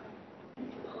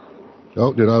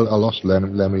 Oh, I lost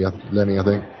Lenny, I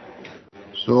think.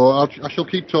 So I shall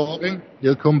keep talking.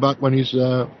 He'll come back when his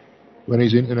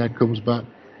internet comes back.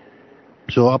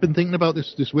 So I've been thinking about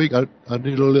this week. I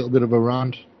did a little bit of a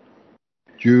rant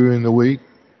during the week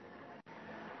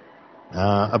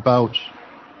about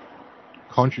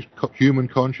human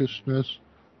consciousness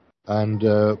and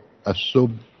a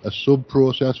sub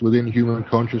process within human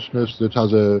consciousness that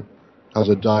has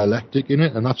a dialectic in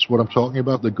it, and that's what I'm talking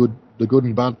about, the good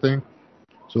and bad thing.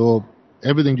 So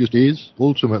everything just is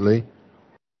ultimately,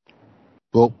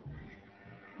 but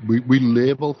we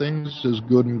label things as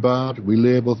good and bad. We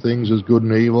label things as good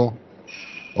and evil,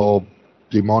 or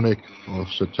demonic, or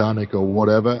satanic, or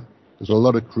whatever. There's a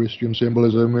lot of Christian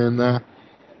symbolism in there,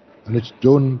 and it's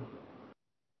done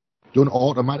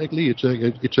automatically. It's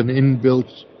an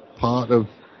inbuilt part of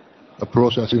a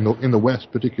process in the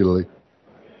West, particularly.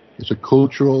 It's a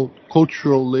cultural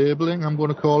labeling, I'm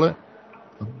going to call it.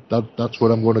 That's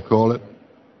what I'm going to call it.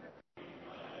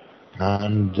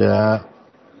 And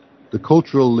the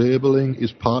cultural labeling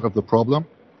is part of the problem,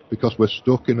 because we're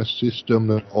stuck in a system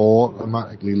that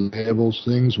automatically labels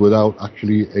things without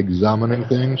actually examining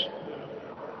things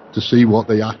to see what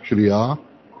they actually are.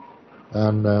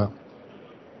 And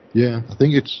I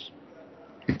think it's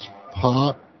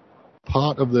part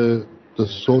of the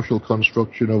social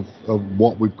construction of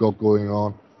what we've got going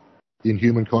on in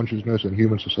human consciousness and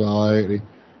human society.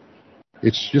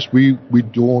 It's just we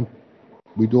don't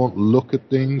look at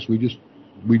things. We just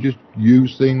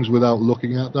use things without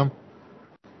looking at them.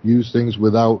 Use things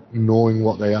without knowing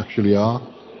what they actually are,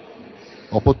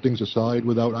 or put things aside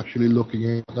without actually looking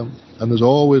at them. And there's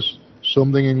always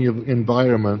something in your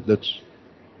environment that's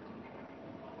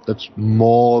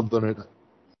more than it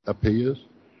appears.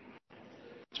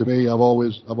 To me, I've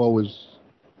always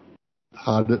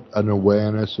had an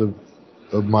awareness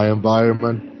of my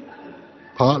environment,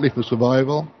 partly for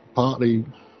survival, partly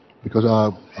because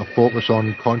I focus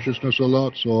on consciousness a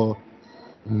lot. So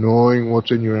knowing what's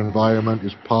in your environment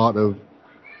is part of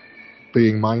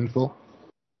being mindful,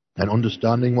 and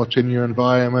understanding what's in your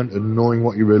environment and knowing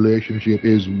what your relationship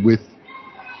is with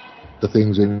the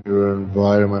things in your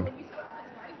environment.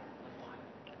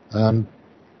 And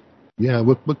we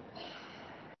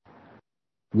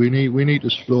need to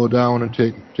slow down and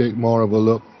take more of a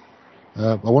look.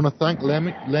 I want to thank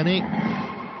Lenny.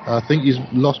 I think he's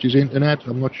lost his internet.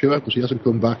 I'm not sure because he hasn't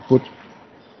come back. But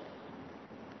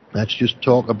let's just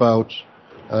talk about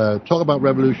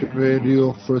Revolution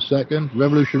Radio for a second.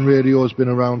 Revolution Radio has been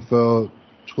around for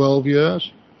 12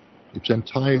 years. It's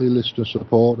entirely listener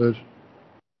supported.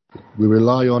 We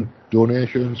rely on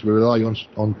donations. We rely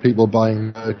on people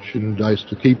buying merchandise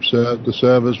to keep the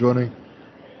servers running,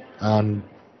 and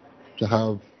to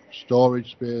have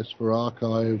storage space for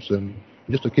archives, and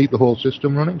just to keep the whole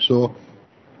system running. So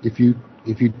if you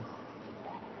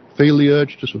feel the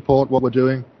urge to support what we're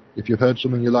doing, if you've heard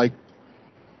something you like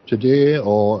today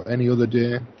or any other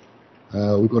day,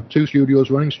 we've got 2 studios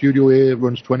running. Studio A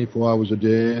runs 24 hours a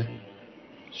day.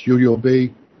 Studio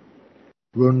B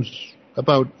runs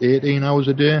about 18 hours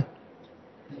a day.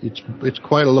 It's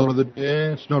quite a lot of the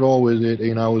day. It's not always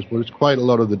 18 hours, but it's quite a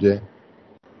lot of the day.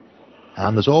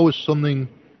 And there's always something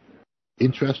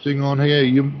interesting on here.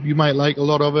 You might like a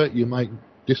lot of it, you might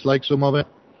dislike some of it,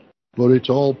 but it's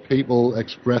all people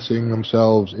expressing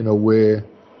themselves in a way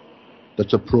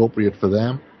that's appropriate for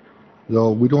them.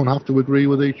 So we don't have to agree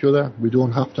with each other. We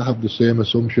don't have to have the same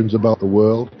assumptions about the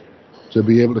world. to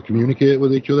be able to communicate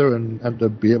with each other and to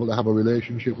be able to have a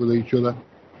relationship with each other.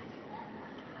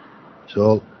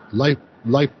 So life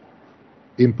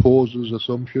imposes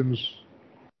assumptions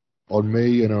on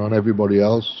me and on everybody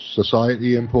else.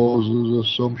 Society imposes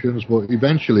assumptions, but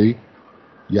eventually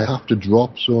you have to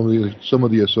drop some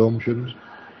of the assumptions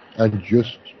and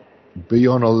just be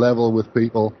on a level with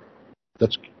people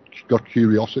that's got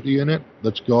curiosity in it,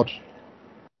 that's got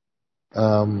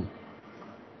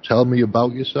tell me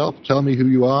about yourself, tell me who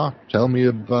you are, tell me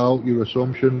about your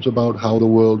assumptions about how the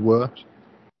world works,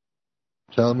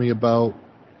 tell me about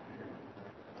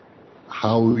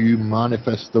how you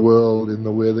manifest the world in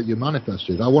the way that you manifest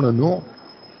it. I want to know.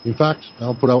 In fact,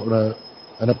 I'll put out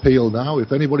an appeal now.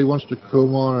 If anybody wants to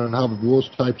come on and have those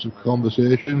types of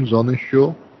conversations on this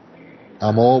show,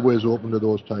 I'm always open to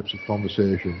those types of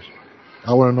conversations.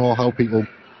 I want to know how people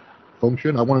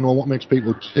function. I want to know what makes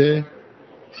people tick.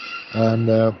 And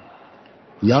the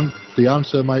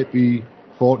answer might be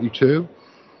 42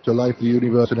 to life, the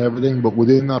universe, and everything. But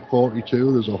within that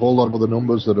 42, there's a whole lot of other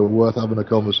numbers that are worth having a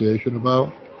conversation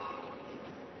about.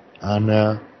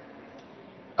 And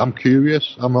I'm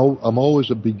curious. I'm always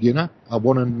a beginner. I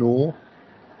want to know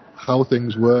how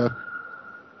things work,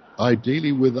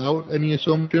 ideally without any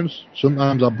assumptions.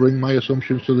 Sometimes I bring my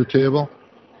assumptions to the table,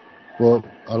 but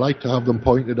I like to have them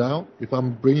pointed out. If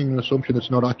I'm bringing an assumption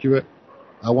that's not accurate,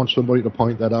 I want somebody to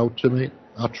point that out to me.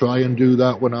 I try and do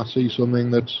that when I see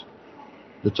something that's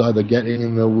either getting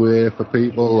in the way for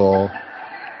people or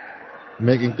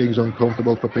making things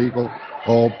uncomfortable for people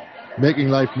or making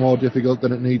life more difficult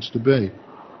than it needs to be.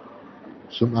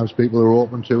 Sometimes people are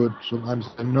open to it, sometimes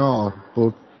they're not,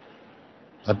 but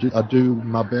I do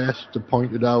my best to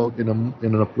point it out in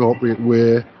an appropriate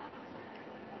way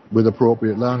with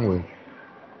appropriate language.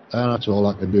 And that's all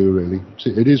I can do, really.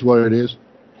 See, it is what it is.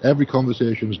 Every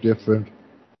conversation is different.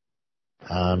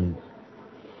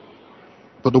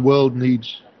 But the world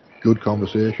needs good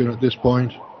conversation at this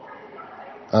point.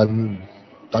 And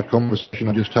that conversation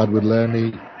I just had with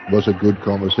Lenny was a good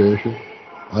conversation.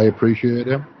 I appreciate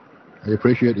him. I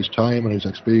appreciate his time and his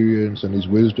experience and his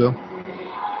wisdom.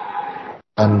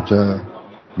 And,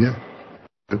 yeah.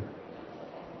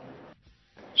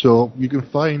 So you can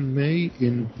find me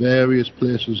in various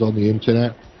places on the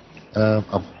internet.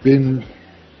 I've been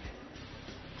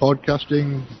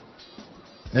podcasting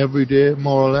every day,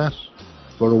 more or less,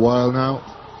 for a while now.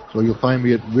 So you'll find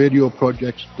me at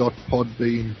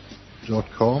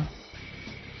radioprojects.podbean.com.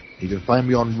 You can find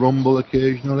me on Rumble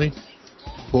occasionally,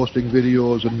 posting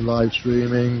videos and live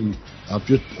streaming. I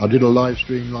did a live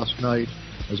stream last night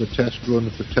as a test run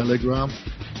for Telegram.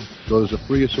 So there's a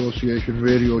free association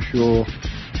radio show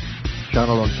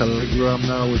channel on Telegram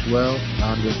now as well.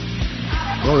 And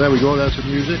oh, there we go. There's some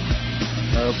music.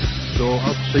 So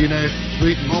I'll see you next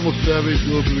week. Normal service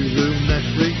will be resumed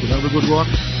next week. We'll have a good one.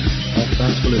 And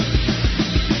thanks for listening.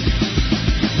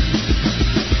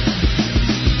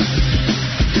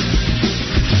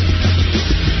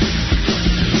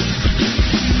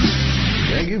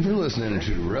 Thank you for listening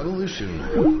to Revolution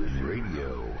Radio.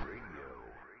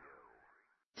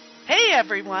 Hey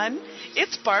everyone,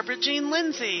 it's Barbara Jean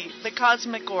Lindsay, the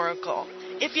Cosmic Oracle.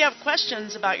 If you have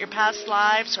questions about your past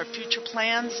lives or future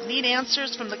plans, need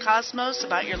answers from the cosmos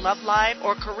about your love life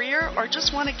or career, or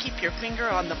just want to keep your finger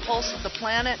on the pulse of the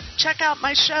planet, check out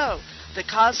my show, The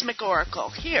Cosmic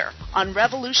Oracle, here on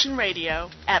Revolution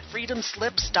Radio at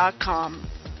freedomslips.com.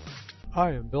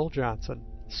 I am Bill Johnson.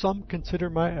 Some consider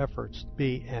my efforts to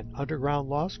be an underground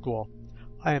law school.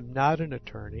 I am not an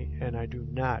attorney, and I do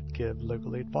not give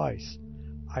legal advice.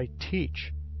 I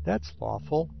teach. That's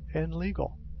lawful and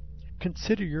legal.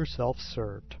 Consider yourself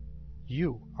served.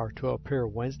 You are to appear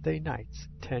Wednesday nights,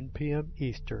 10 p.m.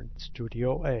 Eastern,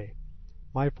 Studio A.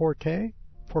 My forte?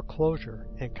 Foreclosure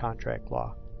and contract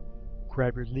law.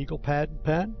 Grab your legal pad and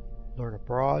pen. Learn a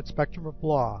broad spectrum of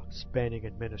law, spanning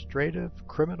administrative,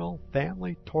 criminal,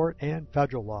 family, tort, and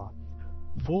federal law.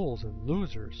 Fools and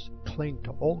losers cling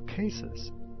to old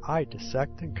cases. I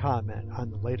dissect and comment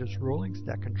on the latest rulings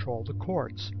that control the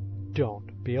courts.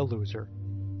 Don't be a loser.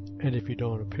 And if you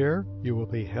don't appear, you will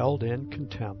be held in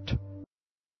contempt.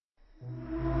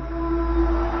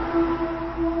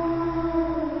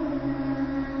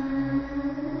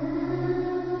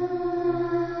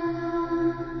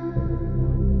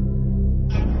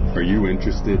 Are you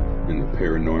interested in the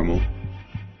paranormal?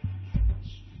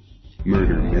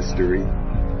 Murder mystery?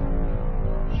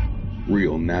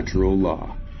 Real natural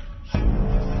law?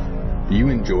 Do you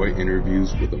enjoy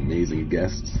interviews with amazing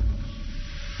guests?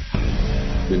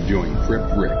 Then join Crip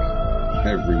Rick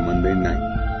every Monday night,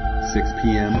 6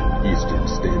 p.m. Eastern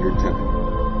Standard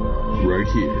Time, right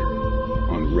here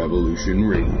on Revolution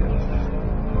Radio.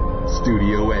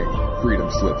 Studio A,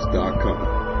 freedomslips.com.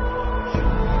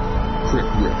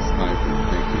 Crypt Rips, I've been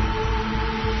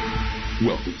thinking.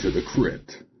 Welcome to the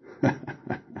Crypt.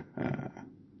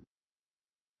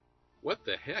 What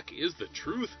the heck is the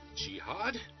truth,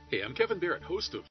 Jihad? Hey, I'm Kevin Barrett, host of